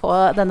navnet på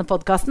denne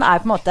podcasten,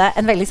 på en måte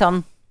en veldig sånn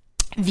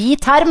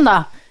vid term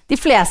da. De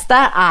fleste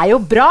jo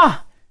bra.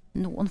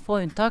 Noen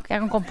få unntak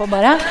jeg kan komme på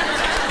bare.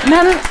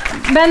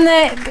 Men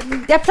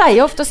jeg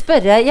pleier ofte å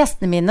spørre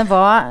gjestene mine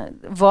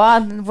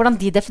hvordan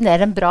de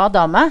definerer en bra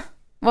dame.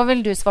 Hva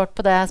vil du svart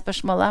på det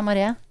spørsmålet,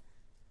 Marie?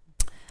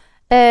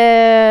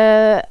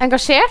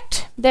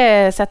 Engasjert,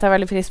 det setter jeg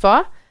veldig pris på.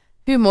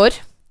 Humor.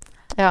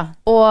 Ja.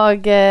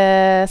 Og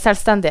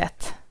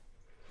selvstendighet.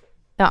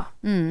 Ja,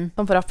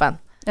 som på rappen.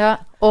 Ja.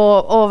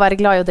 Og være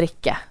glad i å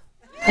drikke.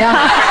 Ja.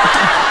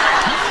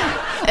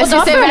 Jeg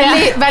synes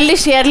det veldig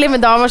kjedelig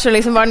med damer som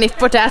liksom bare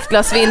nipper til et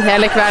glass vin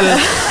hele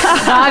kvelden.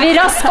 Da vi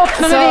raskt opp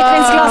med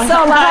hvitvins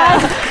alle her.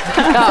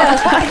 Ja.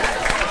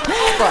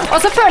 Og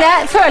så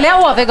føler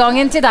jeg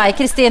overgangen til deg,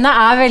 Kristine,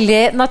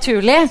 veldig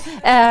naturlig.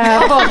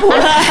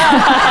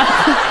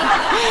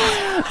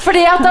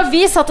 Fordi at da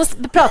vi satt og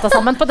pratet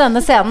sammen på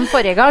denne scenen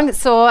forrige gang,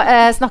 så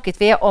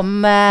snakket vi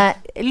om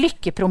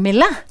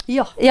lykkepromille.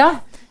 Ja.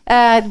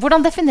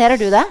 Hvordan definerer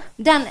du det?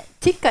 Den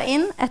tikker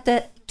inn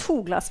etter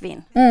 2 glass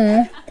vin.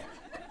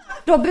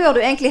 Da bør du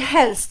egentlig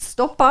helst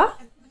stoppe.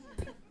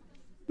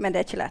 Men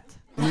det ikke lett.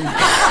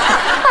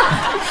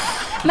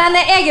 Men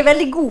jeg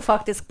veldig god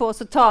faktisk på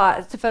å ta,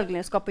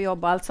 selvfølgelig skal på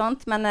jobb og alt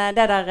sånt, men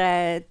det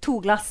der 2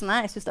 glassene,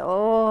 jeg synes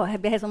jeg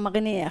blir helt sånn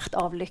marinert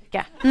av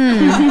lykke.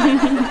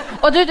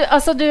 Og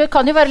du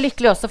kan jo være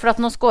lykkelig også, for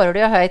at nå scorer du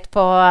jo høyt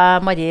på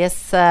Maries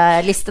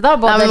liste da,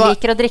 både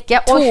liker å drikke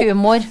og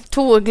humor.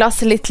 2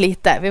 glass litt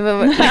lite. Vi må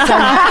Når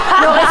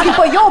jeg skal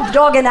på jobb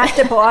dagen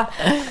etterpå.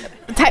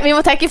 Vi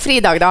må tenke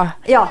fridag da.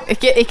 Ja.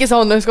 Ikke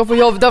sånn når vi skal på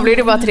jobb, da blir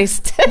det bare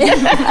trist.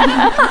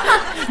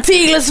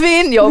 10 glass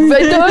vin, jobb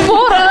i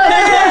morgen.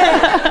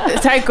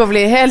 Tenk å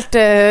bli helt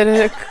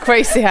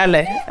crazy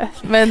heller.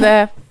 Men du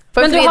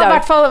har i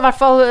hvert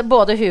fall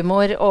både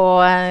humor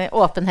og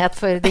åpenhet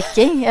for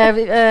drikking.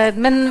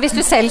 Men hvis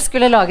du selv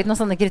skulle laget noen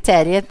sånne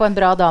kriterier på en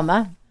bra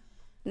dame?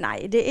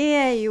 Nei, det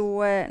jo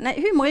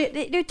humor,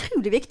 det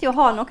utrolig viktig å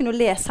ha noen å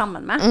le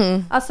sammen med.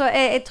 Altså,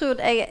 jeg tror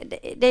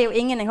det jo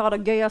ingen jeg har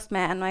det gøyest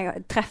med når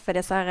jeg treffer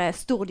disse her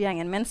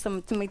storgjengen min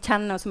som jeg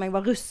kjenner og som jeg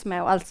var russ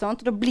med og alt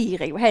sånt, og da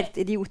blir jeg jo helt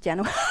idiot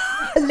igjen og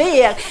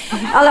ler.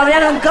 Eller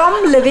det noen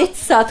gamle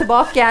vitser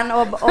tilbake igjen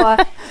og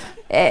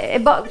jeg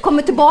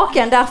kommer tilbake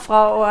igjen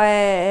derfra og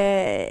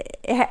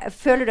jeg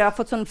føler du har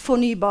fått sånn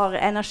fornybar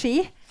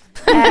energi.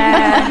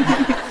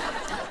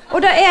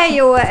 Og det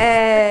jo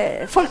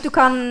folk du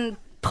kan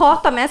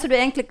prate med, så du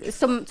egentlig,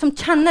 som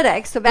kjenner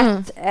deg, så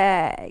vet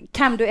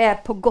hvem du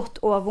på godt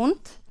og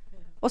vondt,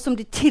 og som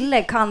du I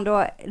tillegg kan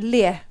da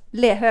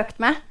le høyt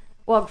med,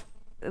 og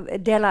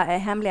dele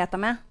hemmeligheter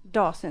med.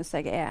 Da synes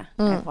jeg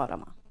bra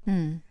dame.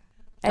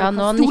 Ja,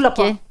 nå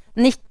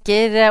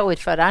nikker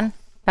ordføreren.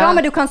 Ja,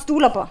 men du kan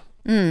stole på.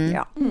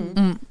 Ja.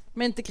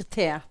 Med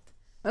integritet.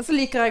 Men så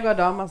liker jeg også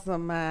damer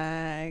som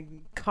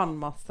kan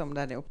masse om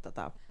det de opptatt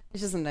av.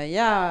 Ikke så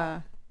nøye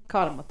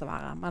hva det måtte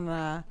være,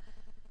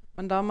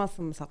 men damer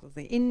som setter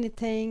seg inn I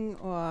ting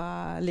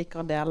og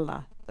liker å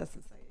dele det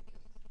synes jeg.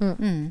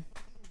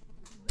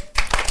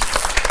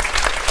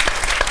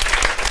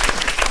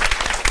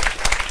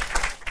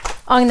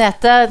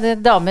 Agnete,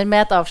 damer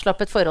med et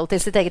avslappet forhold til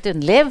sitt eget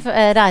underliv,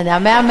 regner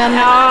jeg med, men...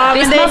 Ja,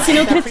 men det ikke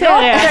noe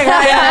kriterier.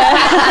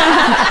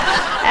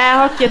 Jeg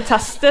har ikke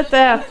testet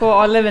det på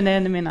alle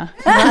venninnene mine.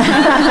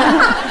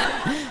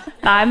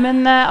 Nei,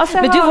 men...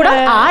 altså, men du,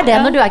 hvordan det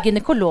når du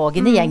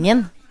gynekologen I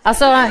gjengen?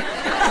 Altså...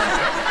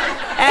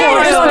 Jeg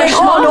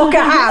har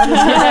noe her!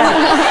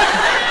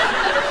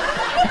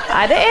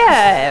 Nei,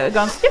 det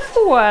ganske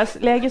få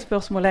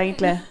legespørsmål,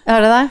 egentlig.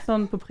 Det?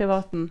 Sånn på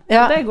privaten.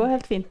 Ja. Det går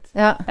helt fint.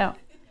 Ja.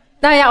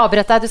 Nei, jeg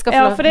avbrøt deg. Du skal få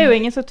lov. Ja, for det jo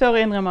ingen som tør å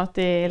innrømme at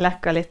de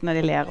lekker litt når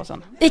de ler og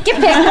sånn. Ikke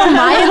pek på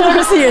meg når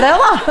du sier det,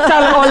 da.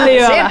 Selv alle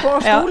gjør det. Se på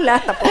stolen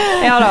etterpå.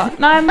 Ja da.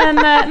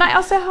 Nei,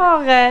 altså jeg har...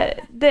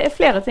 Det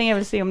flere ting jeg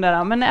vil si om det da.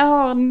 Men jeg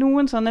har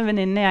noen sånne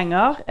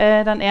venninnegjenger.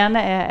 Den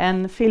ene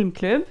en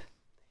filmklubb.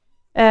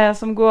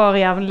 Som går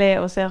jevnlig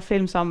og ser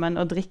film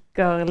sammen og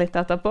drikker litt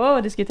etterpå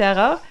og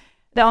diskuterer.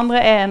 Det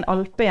andre en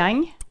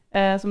alpegjeng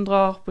som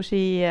drar på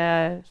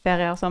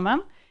skiferier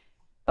sammen.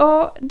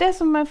 Og det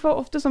som jeg får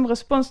ofte som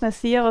respons når jeg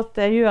sier at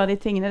jeg gjør de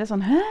tingene, det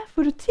sånn, hæ,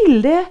 får du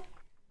til det?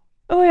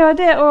 Ja,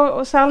 det,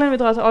 og særlig når vi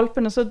drar til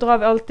Alpene, så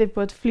drar vi alltid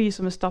på et fly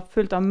som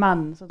stappfullt av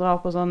menn som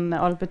drar på sånne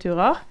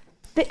alpeturer.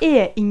 Det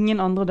ingen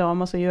andre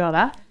damer som gjør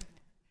det.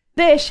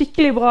 Det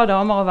skikkelig bra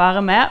damer å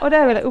være med, og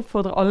det vil jeg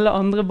oppfordre alle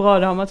andre bra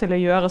damer til å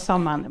gjøre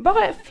sammen.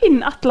 Bare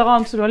finn et eller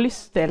annet som du har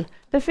lyst til.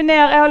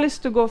 Definer, jeg har lyst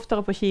til å gå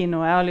oftere på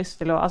kino, jeg har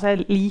lyst til å, altså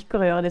jeg liker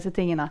å gjøre disse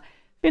tingene.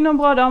 Finn noen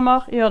bra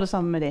damer, gjør det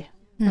sammen med de.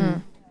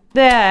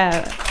 Det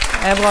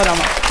bra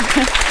damer.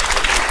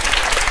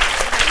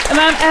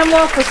 Men jeg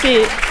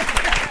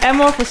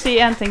må få si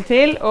en ting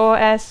til, og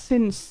jeg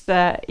synes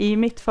I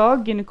mitt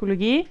fag,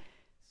 gynekologi,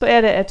 så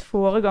det et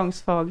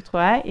foregangsfag,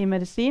 tror jeg, I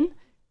medisin,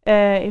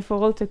 I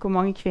forhold til hvor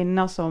mange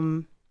kvinner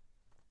som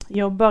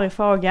jobber I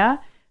faget,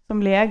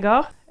 som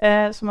leger,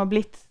 som har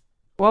blitt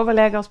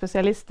overleger,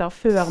 spesialister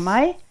før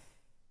meg.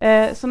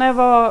 Så når jeg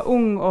var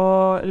ung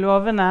og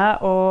lovende,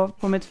 og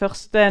på mitt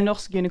første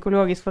Norsk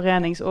Gynekologisk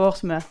Forenings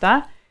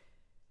årsmøte,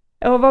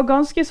 jeg var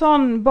ganske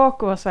sånn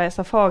bakoversveis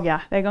av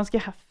faget. Det ganske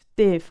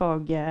heftig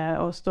fag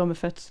å stå med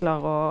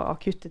fødsler og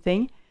akutte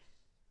ting.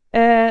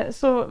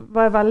 Så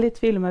var jeg veldig I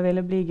tvil om jeg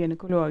ville bli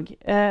gynekolog.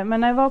 Men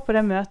når jeg var på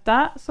det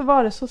møtet, så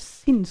var det så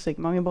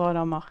sinnssykt mange bra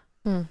damer.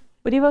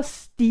 Og de var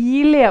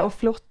stilige og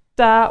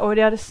flotte, og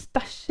de hadde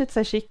stasjet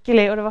seg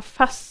skikkelig, og det var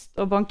fest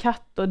og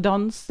bankett og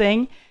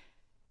dansing.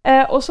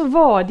 Og så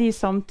var de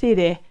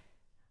samtidig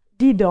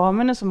de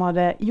damene som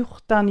hadde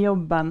gjort den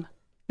jobben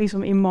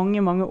liksom I mange,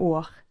 mange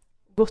år.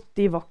 Gått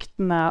I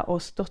vaktene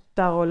og stått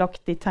der og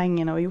lagt I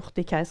tengene og gjort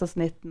I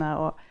keisersnittene.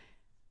 Og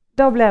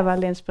da ble jeg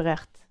veldig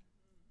inspirert.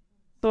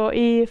 Så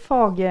I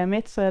faget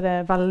mitt så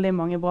det veldig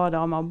mange bra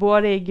damer.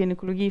 Både I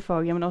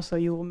gynekologifaget, men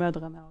også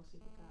jordmødrene.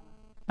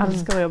 Jeg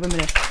elsker å jobbe med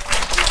dem.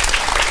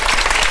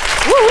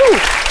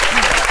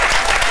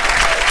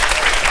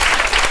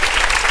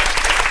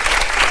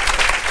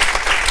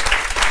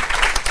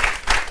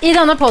 I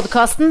denne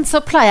podcasten så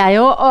pleier jeg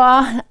jo å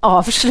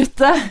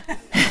avslutte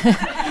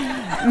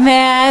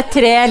med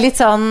 3 litt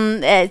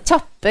sånn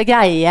kjappe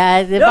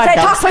greier,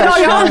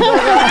 hverdagsspørsmål.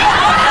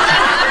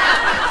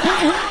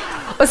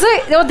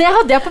 Og det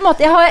hadde jeg på en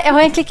måte, jeg har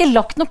egentlig ikke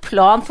lagt noen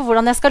plan for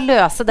hvordan jeg skal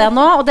løse det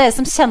nå, og dere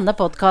som kjenner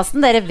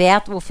podcasten, dere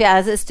vet hvorfor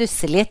jeg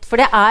stusser litt, for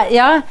det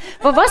ja,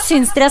 hva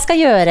synes dere jeg skal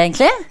gjøre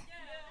egentlig?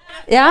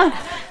 Ja,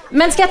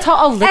 men skal jeg ta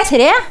alle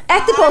 3?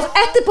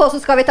 Etterpå så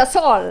skal vi ta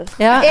salen.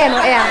 Ja. 1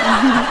 og 1.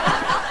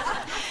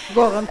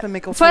 Gå rundt med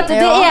mikrofonen. For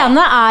det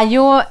ene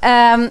jo,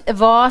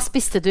 hva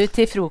spiste du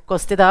til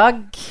frokost I dag?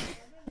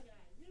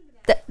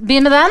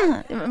 Begynn med den.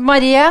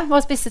 Marie, hva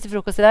spiste du til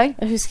frokost I dag?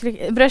 Jeg husker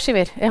ikke.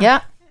 Brødskiver. Ja,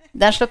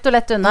 den slapp du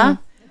lett unna.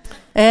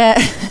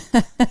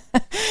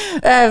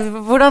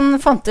 Hvordan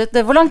fant du ut,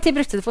 hvor lang tid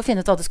brukte du for å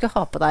finne ut hva du skulle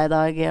ha på deg I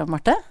dag,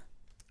 Marte?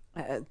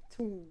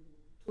 2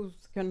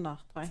 sekunder,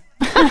 tror jeg.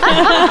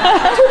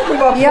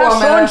 Ja,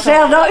 sånn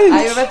ser det ut.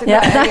 Nei, vet du hva,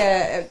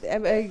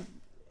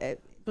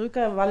 jeg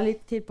bruker veldig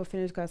litt tid på å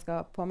finne ut hva jeg skal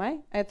ha på meg.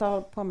 Jeg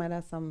tar på meg det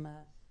som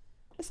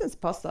jeg synes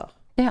passer.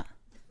 Ja.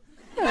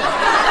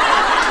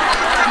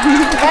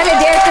 Veldig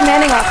delte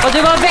meninger. Og du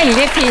var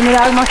veldig fin I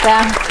dag, Marte.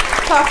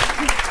 Takk.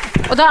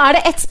 Og da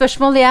det 1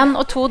 spørsmål igjen,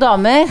 og 2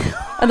 damer.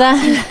 Og det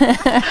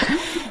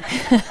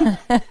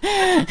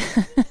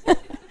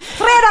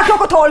Fredag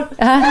klokka 12!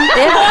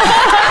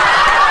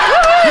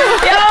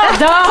 Ja,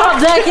 Da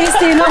hadde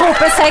Kristine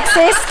Hope sex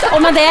sist,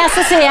 og med det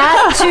så sier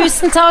jeg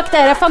tusen takk,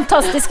 dere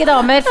fantastiske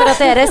damer, for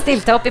at dere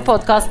stilte opp i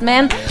podcasten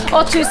min,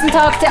 og tusen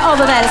takk til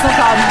alle dere som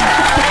kan.